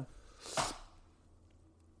 Totally fine.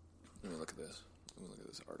 Let me look at this. Let me look at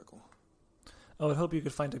this article. I would hope you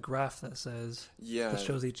could find a graph that says Yeah. that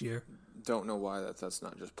shows each year. Don't know why that's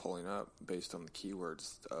not just pulling up based on the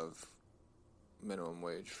keywords of minimum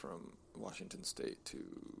wage from Washington State to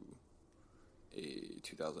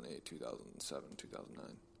 2008, 2007,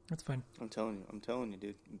 2009. That's fine. I'm telling you,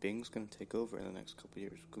 dude. Bing's gonna take over in the next couple of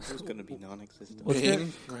years. Google's gonna be non-existent. What's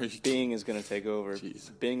Bing? Bing is gonna take over. Jeez.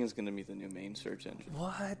 Bing is gonna be the new main search engine.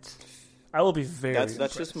 What? I will be very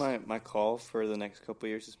That's just my call for the next couple of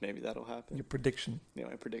years. Is maybe that'll happen. Your prediction. Yeah,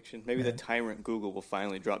 my prediction. Maybe the tyrant Google will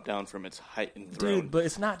finally drop down from its heightened throne. Dude, but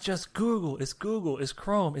it's not just Google. It's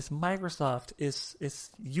Chrome, it's Microsoft, it's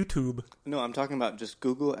YouTube. No, I'm talking about just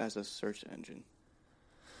Google as a search engine.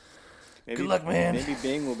 Maybe, Good luck, man. Maybe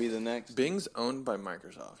Bing will be the next. Bing's owned by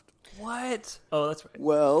Microsoft. What? Oh, that's right.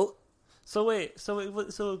 Well, So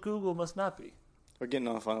Google must not be. we're getting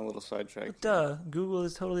off on a little sidetrack. Duh. Google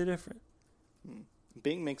is totally different.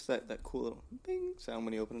 Bing makes that cool little bing sound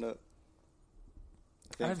when you open it up.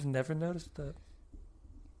 I think. I've never noticed that.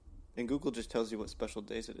 And Google just tells you what special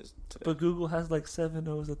days it is today. But Google has like 7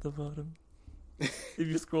 O's at the bottom. If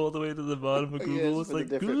you scroll all the way to the bottom of Oh, Google, yes, it's with a like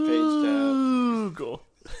different page tab. Google.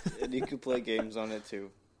 And you can play games on it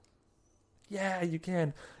too. Yeah, you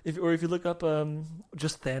can. If you look up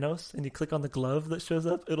just Thanos and you click on the glove that shows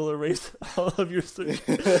up, it'll erase all of your search.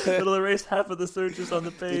 It'll erase half of the searches on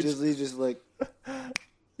the page. You just like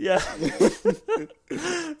Yeah,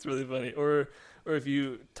 it's really funny. Or if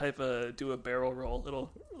you do a barrel roll,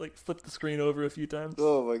 it'll like flip the screen over a few times.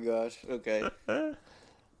 oh my gosh. Okay.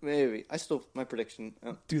 Maybe my prediction.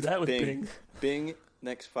 Do that with Bing. Bing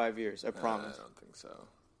next 5 years. I promise. I don't think so.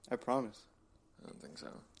 I promise. I don't think so.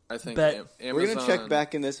 I think Bet. Amazon. We're gonna check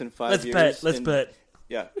back in this in 5 Let's years. bet. Bet.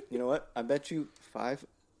 Yeah. You know what? I bet you 5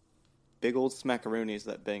 big old smackaroonies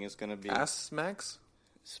that Bing is gonna be. Ass smacks?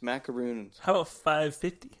 Smackaroons. How about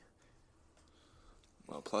 550?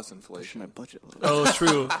 Well, plus Push inflation. my budget a little. Oh,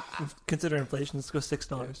 true. Consider inflation. Let's go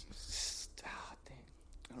 $6. Ah, dang.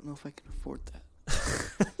 I don't know if I can afford that.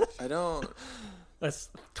 I don't. That's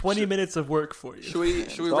 20 minutes of work for you. Should we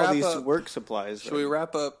With wrap all these up? work supplies. Should we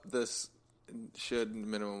wrap up this? Should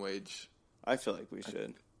minimum wage? I feel like we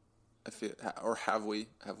should. Have we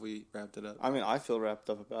wrapped it up? I mean, I feel wrapped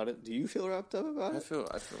up about it. Do you feel wrapped up about I it? feel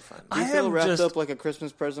fine. Do you I feel am wrapped just- up like a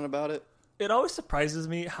Christmas present about it? It always surprises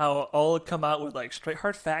me how I'll come out with like straight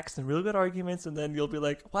hard facts and real good arguments, and then you'll be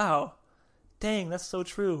like, "Wow, dang, that's so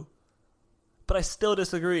true," but I still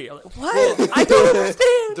disagree. I'm like, what? I don't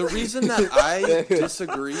understand. The reason that I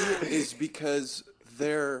disagree is because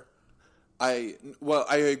I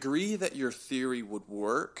agree that your theory would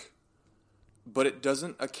work, but it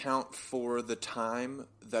doesn't account for the time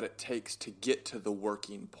that it takes to get to the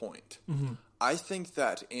working point. Mm-hmm. I think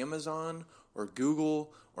that Amazon or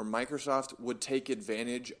Google or Microsoft would take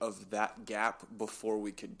advantage of that gap before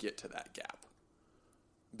we could get to that gap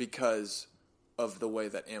because of the way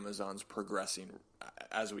that Amazon's progressing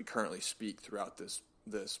as we currently speak throughout this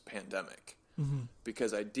pandemic. Mm-hmm.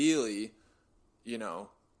 Because ideally,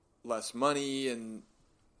 less money and,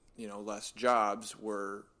 less jobs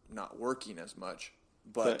were not working as much.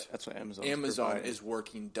 But that's what Amazon is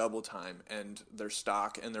working double time, and their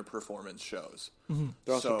stock and their performance shows. Mm-hmm.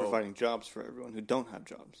 They're also providing jobs for everyone who don't have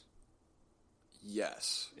jobs.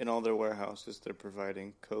 Yes. In all their warehouses, they're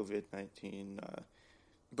providing COVID-19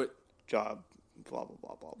 but job, blah, blah,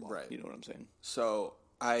 blah, blah, blah. Right. You know what I'm saying? So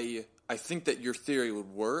I think that your theory would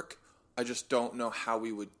work. I just don't know how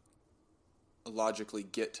we would logically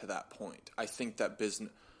get to that point. I think that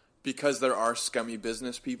because there are scummy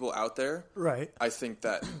business people out there, Right. I think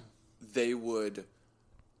that they would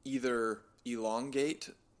either elongate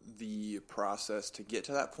the process to get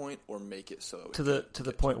to that point or make it so To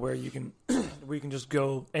the point where you can just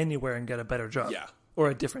go anywhere and get a better job. Yeah. Or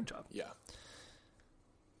a different job. Yeah.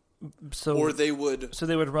 So Or they would So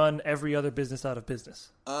they would run every other business out of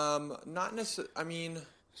business. not necessarily. I mean,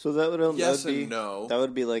 So that would yes that would be, and no. That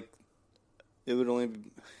would be like, it would only be,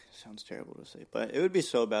 sounds terrible to say, but it would be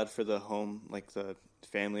so bad for the home, like the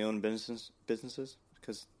family-owned businesses,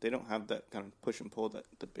 because they don't have that kind of push and pull that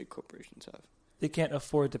the big corporations have. They can't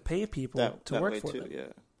afford to pay people to that work way for too, them. yeah.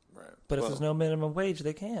 Right. But if Well- there's no minimum wage,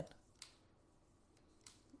 they can't.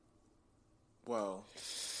 Well,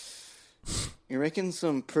 You're making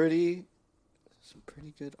some pretty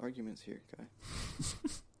good arguments here, Guy.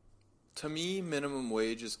 to me, minimum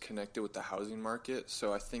wage is connected with the housing market,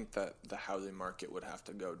 so I think that the housing market would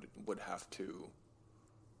have to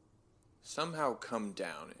somehow come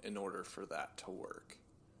down in order for that to work.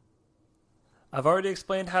 I've already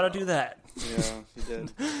explained how to do that. Yeah, you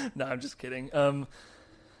did. No, I'm just kidding. I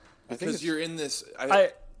think Because you're in this.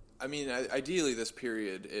 I mean, ideally, this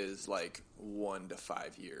period is like 1 to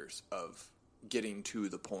 5 years of getting to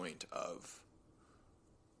the point of.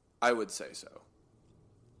 I would say so.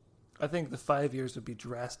 I think the 5 years would be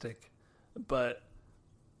drastic, but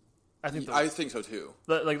I think I think so too.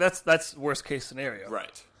 like that's worst case scenario.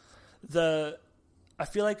 Right. I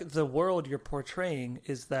feel like the world you're portraying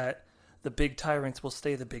is that the big tyrants will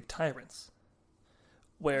stay the big tyrants.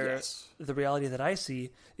 Where Yes. the reality that I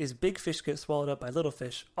see is big fish get swallowed up by little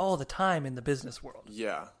fish all the time in the business world.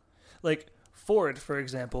 Yeah. Like Ford, for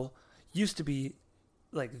example, used to be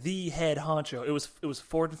like the head honcho. It was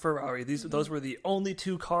Ford and Ferrari. Those were the only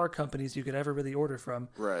two car companies you could ever really order from.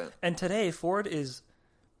 Right. And today Ford is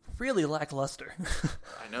really lackluster.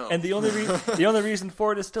 I know. And the only reason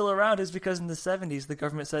Ford is still around is because in the 70s the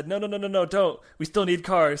government said, no, don't. We still need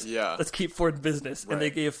cars. Yeah. Let's keep Ford in business. And they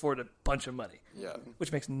Right. gave Ford a bunch of money, Yeah.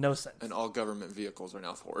 which makes no sense. And all government vehicles are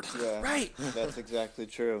now Ford. Yeah, Right. That's exactly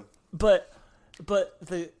true. But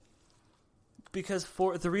because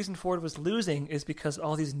the reason Ford was losing is because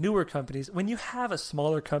all these newer companies, when you have a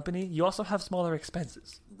smaller company, you also have smaller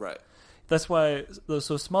expenses. Right. That's why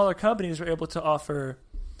so smaller companies are able to offer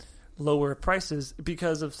lower prices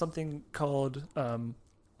because of something called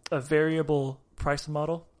a variable price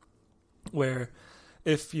model, where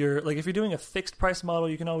if you're doing a fixed price model,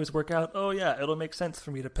 you can always work out, oh yeah, it'll make sense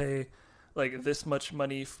for me to pay like this much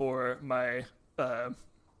money for my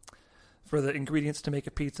for the ingredients to make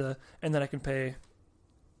a pizza, and then I can pay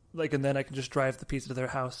and then I can just drive the pizza to their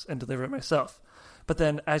house and deliver it myself. But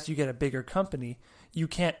then as you get a bigger company, you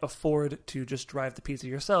can't afford to just drive the pizza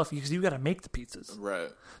yourself because you got to make the pizzas. Right.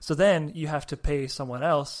 So then you have to pay someone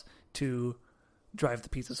else to drive the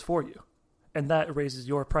pizzas for you. And that raises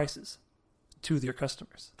your prices to your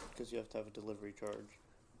customers. Because you have to have a delivery charge.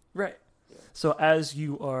 Right. Yeah. So as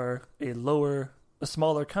you are a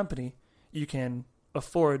smaller company, you can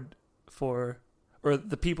afford or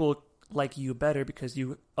the people like you better because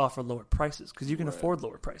you offer lower prices, because you can Right. afford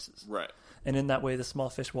lower prices. Right. And in that way, the small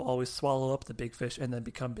fish will always swallow up the big fish and then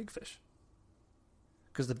become big fish.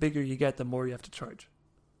 Because the bigger you get, the more you have to charge.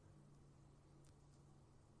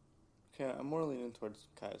 Okay, I'm more leaning towards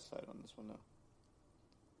Kaya's side on this one now.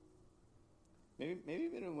 Maybe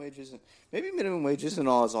minimum wage isn't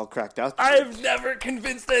all cracked out. I've never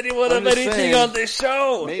convinced anyone I'm of just anything saying, on this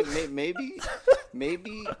show.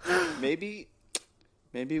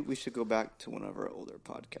 Maybe we should go back to one of our older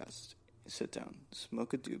podcasts. Sit down,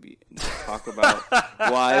 smoke a doobie, and talk about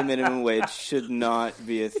why minimum wage should not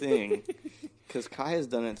be a thing. Because Kai has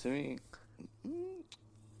done it to me.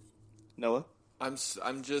 Noah? I'm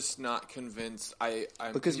just not convinced.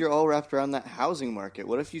 Because you're all wrapped around that housing market.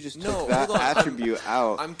 What if you just took No, that hold on. attribute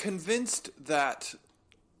out? I'm convinced that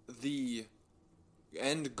the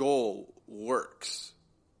end goal works.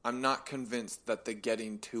 I'm not convinced that the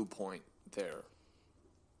getting to point there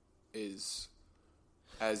is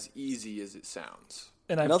as easy as it sounds.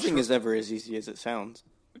 And Nothing is ever as easy as it sounds.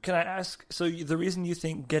 Can I ask, so the reason you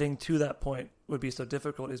think getting to that point would be so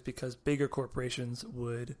difficult is because bigger corporations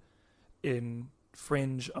would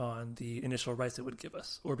infringe on the initial rights it would give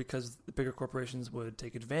us, or because the bigger corporations would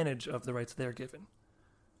take advantage of the rights they're given.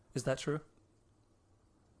 Is that true?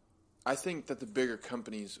 I think that the bigger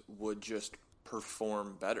companies would just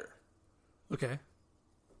perform better. Okay.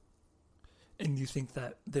 And you think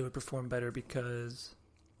that they would perform better because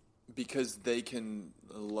they can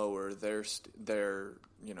lower their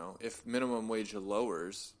if minimum wage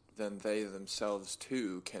lowers, then they themselves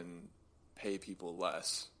too can pay people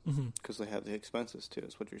less. Because they have the expenses too.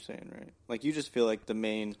 Is what you're saying, right? Like you just feel like the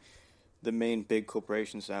main big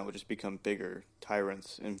corporations now would just become bigger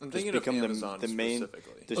tyrants and I'm just thinking become of Amazon the main,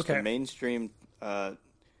 specifically. just the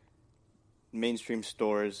mainstream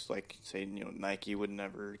stores. Like say, Nike would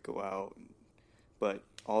never go out, but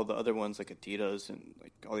all the other ones like Adidas and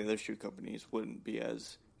like all the other shoe companies wouldn't be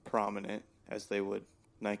as prominent as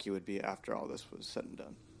Nike would be after all this was said and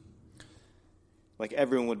done. Like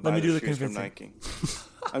everyone would buy the shoes from Nike.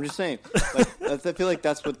 I'm just saying. Like I feel like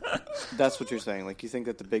that's what you're saying. Like you think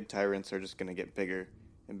that the big tyrants are just going to get bigger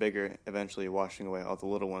and bigger, eventually washing away all the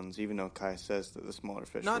little ones. Even though Kai says that the smaller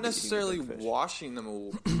fish, not necessarily washing them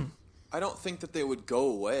away. I don't think that they would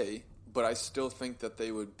go away, but I still think that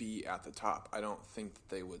they would be at the top. I don't think that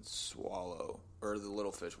they would swallow, or the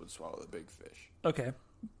little fish would swallow the big fish. Okay,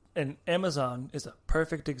 and Amazon is a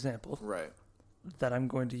perfect example, right? That I'm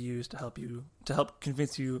going to use to help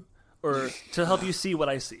convince you, or to help you see what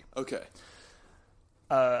I see. Okay.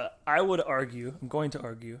 I'm going to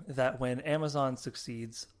argue that when Amazon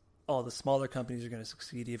succeeds, all the smaller companies are going to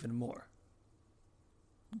succeed even more.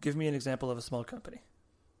 Give me an example of a small company.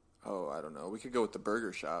 Oh, I don't know. We could go with the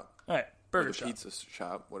burger shop. All right, burger shop. Pizza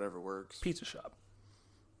shop, whatever works. Pizza shop.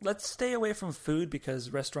 Let's stay away from food because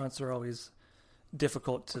restaurants are always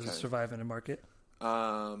difficult to survive in a market.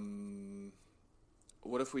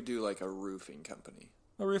 What if we do like a roofing company?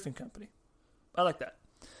 A roofing company. I like that.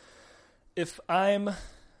 If I'm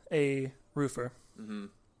a roofer,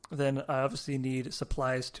 then I obviously need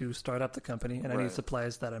supplies to start up the company, and I need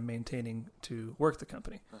supplies that I'm maintaining to work the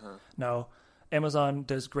company. Now, Amazon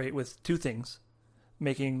does great with two things: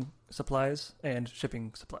 making supplies and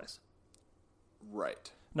shipping supplies.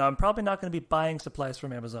 Right. Now, I'm probably not going to be buying supplies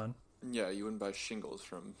from Amazon. Yeah, you wouldn't buy shingles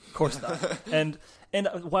from... Of course not. And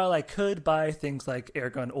while I could buy things like air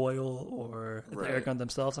gun oil or the air gun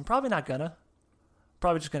themselves, I'm probably not gonna.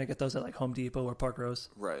 Probably just gonna get those at like Home Depot or Park Rose.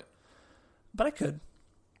 Right. But I could.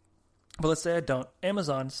 But let's say I don't.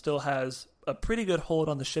 Amazon still has a pretty good hold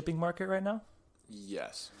on the shipping market right now.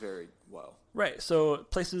 Yes, very well. Right. So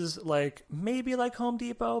places like maybe like Home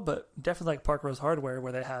Depot, but definitely like Park Rose Hardware,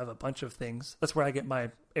 where they have a bunch of things. That's where I get my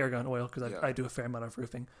air gun oil because I do a fair amount of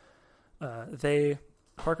roofing.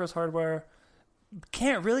 Park Rose Hardware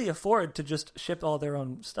can't really afford to just ship all their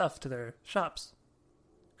own stuff to their shops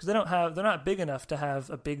because they're not big enough to have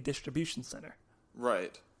a big distribution center.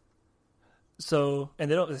 Right. So,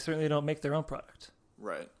 and they certainly don't make their own product.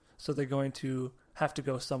 Right. So they're going to have to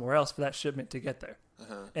go somewhere else for that shipment to get there.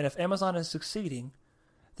 And if Amazon is succeeding,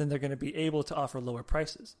 then they're going to be able to offer lower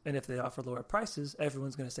prices. And if they offer lower prices,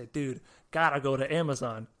 everyone's going to say, dude, gotta go to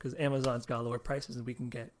Amazon because Amazon's got lower prices and we can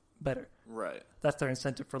get better. Right. That's their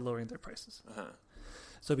incentive for lowering their prices.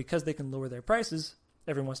 So because they can lower their prices,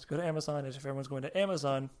 everyone wants to go to Amazon. And if everyone's going to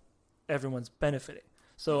Amazon, everyone's benefiting.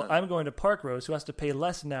 So I'm going to Park Rose, who has to pay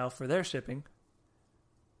less now for their shipping.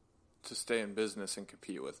 To stay in business and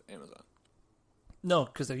compete with Amazon. No,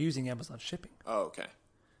 because they're using Amazon shipping. Oh, okay.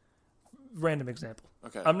 Random example.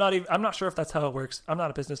 Okay. I'm not sure if that's how it works. I'm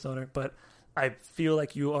not a business owner, but I feel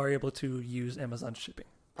like you are able to use Amazon shipping.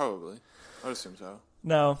 Probably. I would assume so.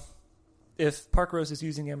 Now, if Park Rose is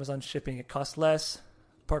using Amazon shipping, it costs less.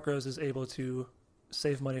 Park Rose is able to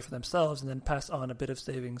save money for themselves and then pass on a bit of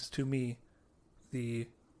savings to me, the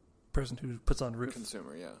person who puts on roof.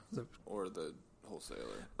 Consumer, yeah. Or the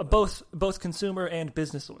wholesaler. Both consumer and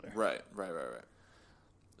business owner. Right.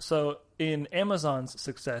 So in Amazon's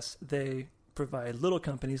success, they provide little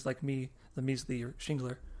companies like me, the measly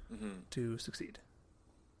shingler, to succeed.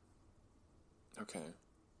 Okay.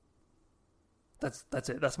 That's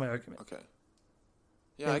it. That's my argument. Okay.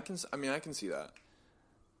 Yeah, I can see that.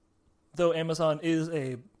 Though Amazon is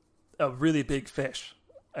a really big fish,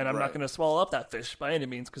 and I'm not going to swallow up that fish by any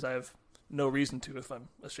means because I have no reason to if I'm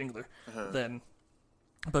a shingler.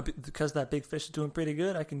 But because that big fish is doing pretty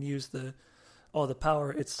good, I can use all the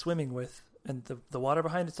power it's swimming with, and the water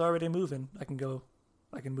behind it's already moving. I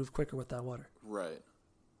can move quicker with that water. Right.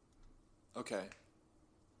 Okay.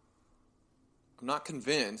 I'm not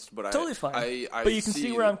convinced, but totally fine. But you can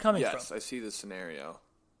see where I'm coming from. Yes, I see the scenario.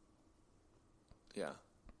 Yeah.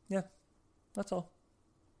 Yeah, that's all.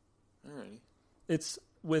 Alrighty. It's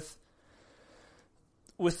with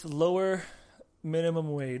lower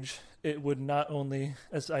minimum wage, it would not only,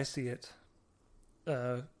 as I see it,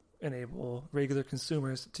 enable regular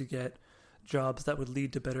consumers to get jobs that would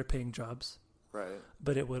lead to better paying jobs. Right.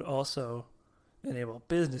 But it would also enable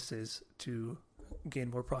businesses to gain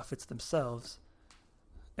more profits themselves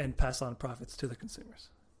and pass on profits to the consumers.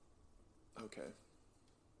 Okay.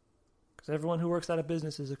 Because everyone who works at a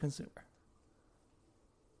business is a consumer.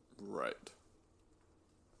 Right.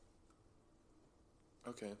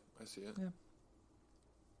 Okay, I see it. Yeah.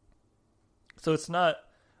 So it's not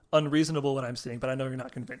unreasonable what I'm saying, but I know you're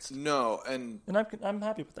not convinced. No, and I'm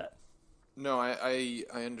happy with that. no, I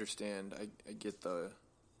understand. I get the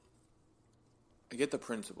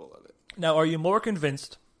principle of it. Now, are you more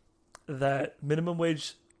convinced that minimum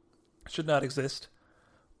wage should not exist,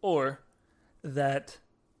 or that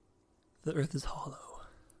the Earth is hollow?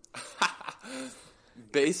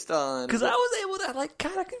 Based on Because I was able to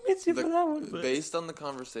kind of convince you for that one. But... based on the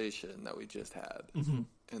conversation that we just had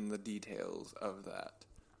and the details of that,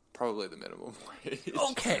 probably the minimum wage.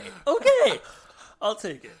 Okay, I'll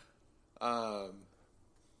take it.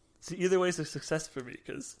 See, either way is a success for me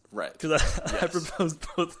because Right. I proposed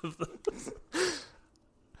both of those.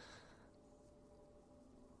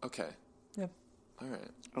 Okay. Yeah. All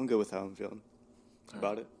right. I'm good with how I'm feeling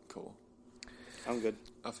about it. Cool. I'm good.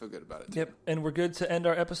 I feel good about it, too. Yep, and we're good to end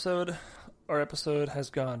our episode. Our episode has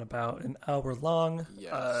gone about an hour long.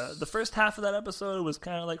 Yes. The first half of that episode was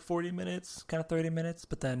kind of like 40 minutes, kind of 30 minutes,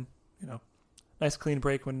 but then, nice clean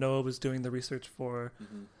break when Noah was doing the research for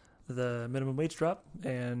the minimum wage drop,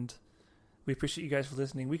 and we appreciate you guys for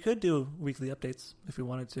listening. We could do weekly updates if we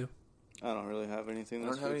wanted to. I don't really have anything I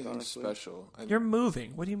this don't have week, anything honestly. special. You're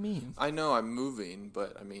moving. What do you mean? I know I'm moving,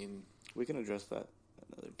 but I mean... We can address that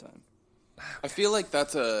another time. I feel like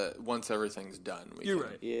that's once everything's done. You're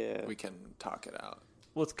right. Yeah. We can talk it out.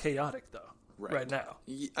 Well, it's chaotic, though, right now.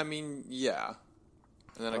 I mean, yeah.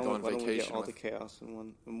 And then I go on Why don't we get vacation all with... the chaos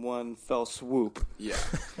in one fell swoop. Yeah.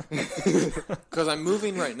 Because I'm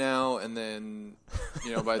moving right now, and then,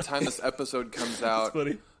 by the time this episode comes out,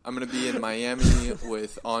 funny. I'm going to be in Miami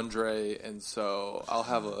with Andre, and so I'll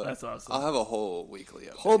have a... That's awesome. I'll have a whole weekly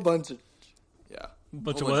update. Whole bunch of Yeah.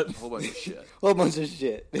 Bunch of what? Whole bunch of shit. whole bunch of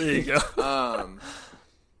shit. There you go.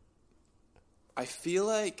 I feel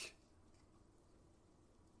like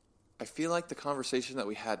the conversation that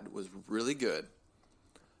we had was really good.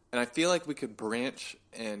 And I feel like we could branch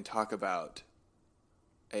and talk about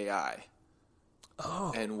AI.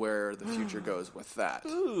 Oh. And where the future goes with that.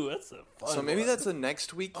 Ooh, that's a fun So maybe one. that's a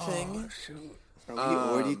next week thing. Shoot. Are we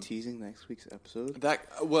already teasing next week's episode?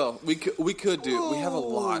 We could do. We have a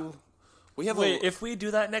lot. We have Wait, if we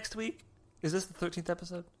do that next week, is this the 13th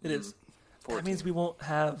episode? It is. 14. That means we won't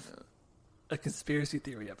have a conspiracy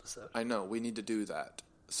theory episode. I know, we need to do that.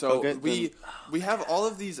 So Okay, we have all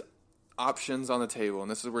of these options on the table, and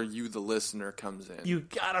this is where you, the listener, comes in. You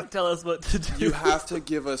gotta tell us what to do. You have to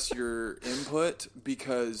give us your input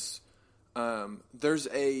because there's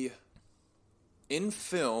in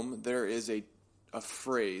film there is a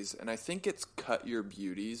phrase, and I think it's "cut your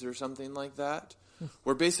beauties" or something like that,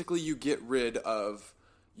 where basically you get rid of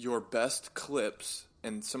your best clips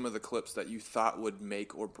and some of the clips that you thought would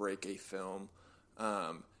make or break a film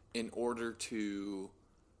in order to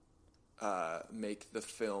make the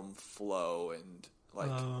film flow and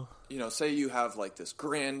say you have like this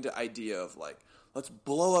grand idea of like, let's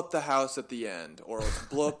blow up the house at the end, or let's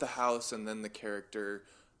blow up the house and then the character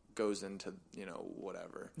goes into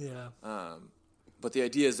whatever. Yeah. But the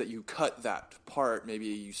idea is that you cut that part. Maybe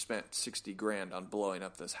you spent $60,000 on blowing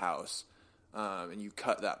up this house, and you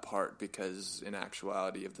cut that part because, in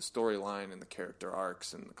actuality, of the storyline and the character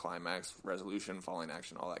arcs and the climax, resolution, falling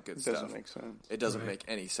action, all that good stuff. It doesn't make sense. It doesn't make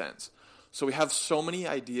any sense. So we have so many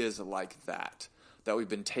ideas like that we've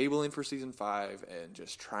been tabling for Season 5 and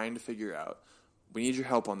just trying to figure out. We need your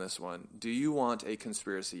help on this one. Do you want a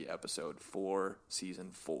conspiracy episode for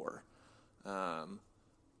Season 4?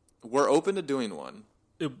 We're open to doing one.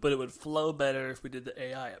 But it would flow better if we did the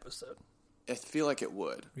AI episode. I feel like it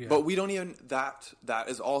would. Yeah. But we don't even... That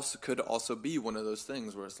is also could also be one of those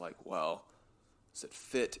things where it's like, well, does it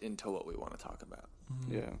fit into what we want to talk about?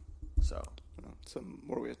 Yeah. So... Some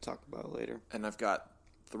more we have to talk about later. And I've got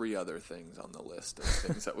 3 other things on the list of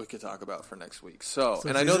things that we could talk about for next week. So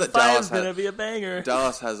and I know that Dallas is gonna be a banger.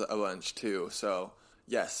 Dallas has a bunch too. So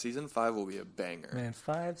yes, Season 5 will be a banger. Man,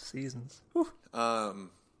 5 seasons. Whew.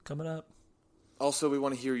 Coming up. Also, we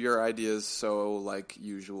want to hear your ideas. So like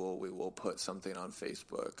usual, we will put something on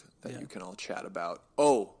Facebook that you can all chat about.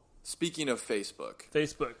 Oh, speaking of Facebook,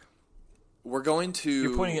 we're going to.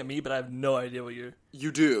 You're pointing at me, but I have no idea what you're.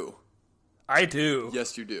 You do. I do.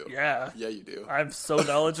 Yes, you do. Yeah. Yeah, you do. I'm so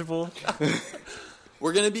knowledgeable.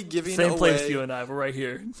 We're going to be giving Same away... place you and I. We're right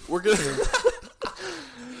here. We're going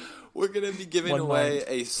to be giving away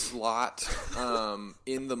a slot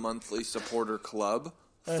in the monthly supporter club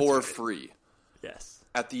for free. Yes.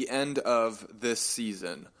 At the end of this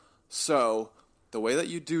season. So, the way that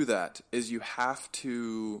you do that is you have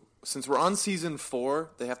to... Since we're on Season 4,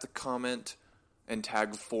 they have to comment and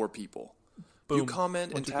tag 4 people. Boom. You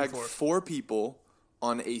comment 1, and 2, tag 3, 4. 4 people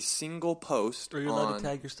on a single post. Are you allowed to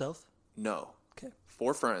tag yourself? No. Okay.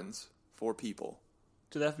 4 friends, 4 people.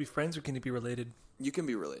 Do they have to be friends, or can it be related? You can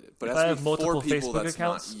be related, but If it has I to have be multiple 4 people Facebook that's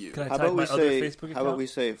accounts, not you. can I How tag about my we other say? Facebook account? How about we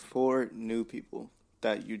say 4 new people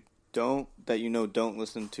that you don't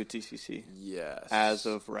listen to TCC Yes. as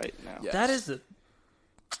of right now? Yes. That is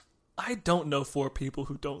I don't know 4 people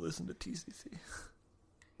who don't listen to TCC.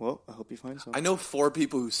 Well, I hope you find some. I know 4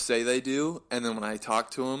 people who say they do, and then when I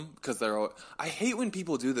talk to them, because they're all, I hate when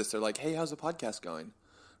people do this. They're like, hey, how's the podcast going?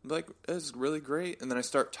 I'm like, it's really great. And then I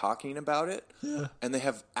start talking about it, and they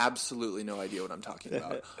have absolutely no idea what I'm talking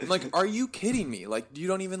about. I'm like, are you kidding me? Like, you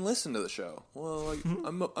don't even listen to the show. Well, like,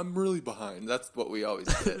 I'm really behind. That's what we always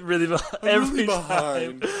did. Really behind. I'm Every really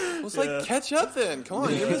behind. time. Well, it's like, catch up then. Come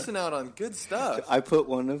on, you're missing out on good stuff. I put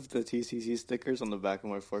one of the TCC stickers on the back of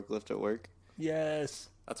my forklift at work. Yes.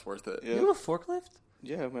 That's worth it. Yeah. You have a forklift?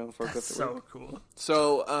 Yeah, I have my own forklift That's at so work. cool.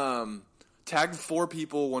 So, tag 4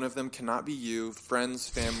 people. One of them cannot be you. Friends,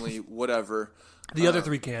 family, whatever. The other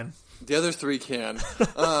 3 can. The other 3 can.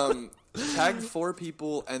 Tag 4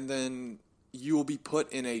 people, and then you will be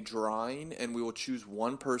put in a drawing, and we will choose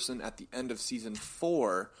one person at the end of season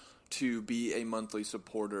 4 to be a monthly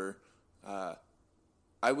supporter.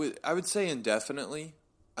 I would say indefinitely.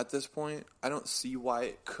 At this point, I don't see why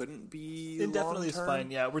it couldn't be Indefinitely is long-term.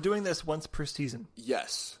 fine, yeah. We're doing this once per season.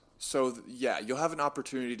 Yes. So, you'll have an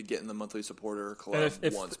opportunity to get in the monthly supporter club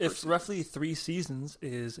And once per if season. roughly 3 seasons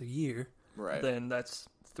is a year, Right. then that's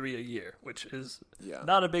 3 a year, which is Yeah.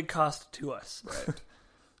 not a big cost to us. Right.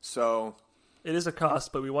 So, It is a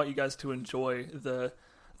cost, but we want you guys to enjoy the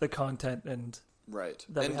content and right.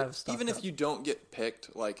 that And we have stocked even if up. you don't get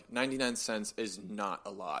picked, like 99 cents is not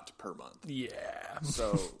a lot per month. yeah.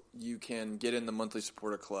 So you can get in the monthly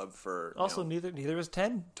supporter club for Also, neither is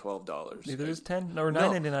 10. $12. Neither is 10 or No,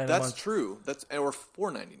 $9.99 a that's month. true. That's or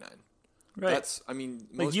 $4.99. Right. That's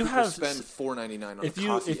most you people have spend $4.99 on if you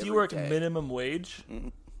coffee if you every work day. minimum wage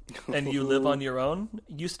and you live on your own,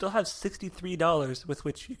 you still have $63 with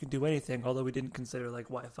which you can do anything. Although we didn't consider like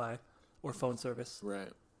Wi-Fi or phone service.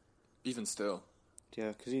 Right. Even still. Yeah,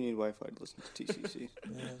 because you need Wi-Fi to listen to TCC.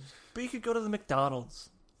 But you could go to the McDonald's.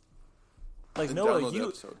 Like And Noah, download the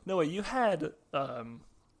episode. you had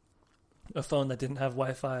a phone that didn't have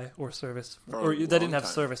Wi-Fi or service, For a or that didn't long have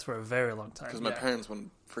time. service for a very long time. Because my Yeah. parents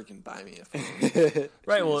wouldn't freaking buy me a phone.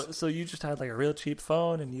 Right. Jeez. Well, so you just had like a real cheap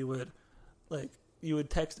phone, and you would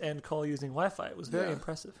text and call using Wi-Fi. It was very Yeah.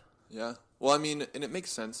 impressive. Yeah. Well, I mean, and it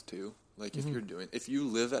makes sense too. Like Mm-hmm. if you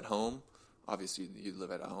live at home, obviously you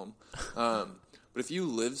live at home. But if you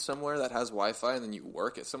live somewhere that has Wi-Fi and then you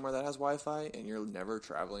work at somewhere that has Wi-Fi and you're never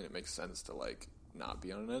traveling, it makes sense to like not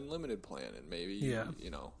be on an unlimited plan and maybe you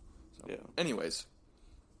know. So, Yeah. anyways,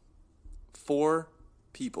 4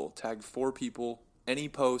 people, tag 4 people, any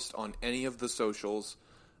post on any of the socials.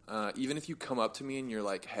 Even if you come up to me and you're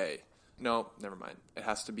like, "Hey, no, never mind. It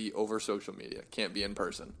has to be over social media. Can't be in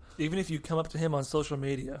person." Even if you come up to him on social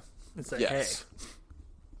media and say, Yes.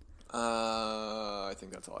 "Hey, I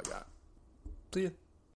think that's all I got. see ya."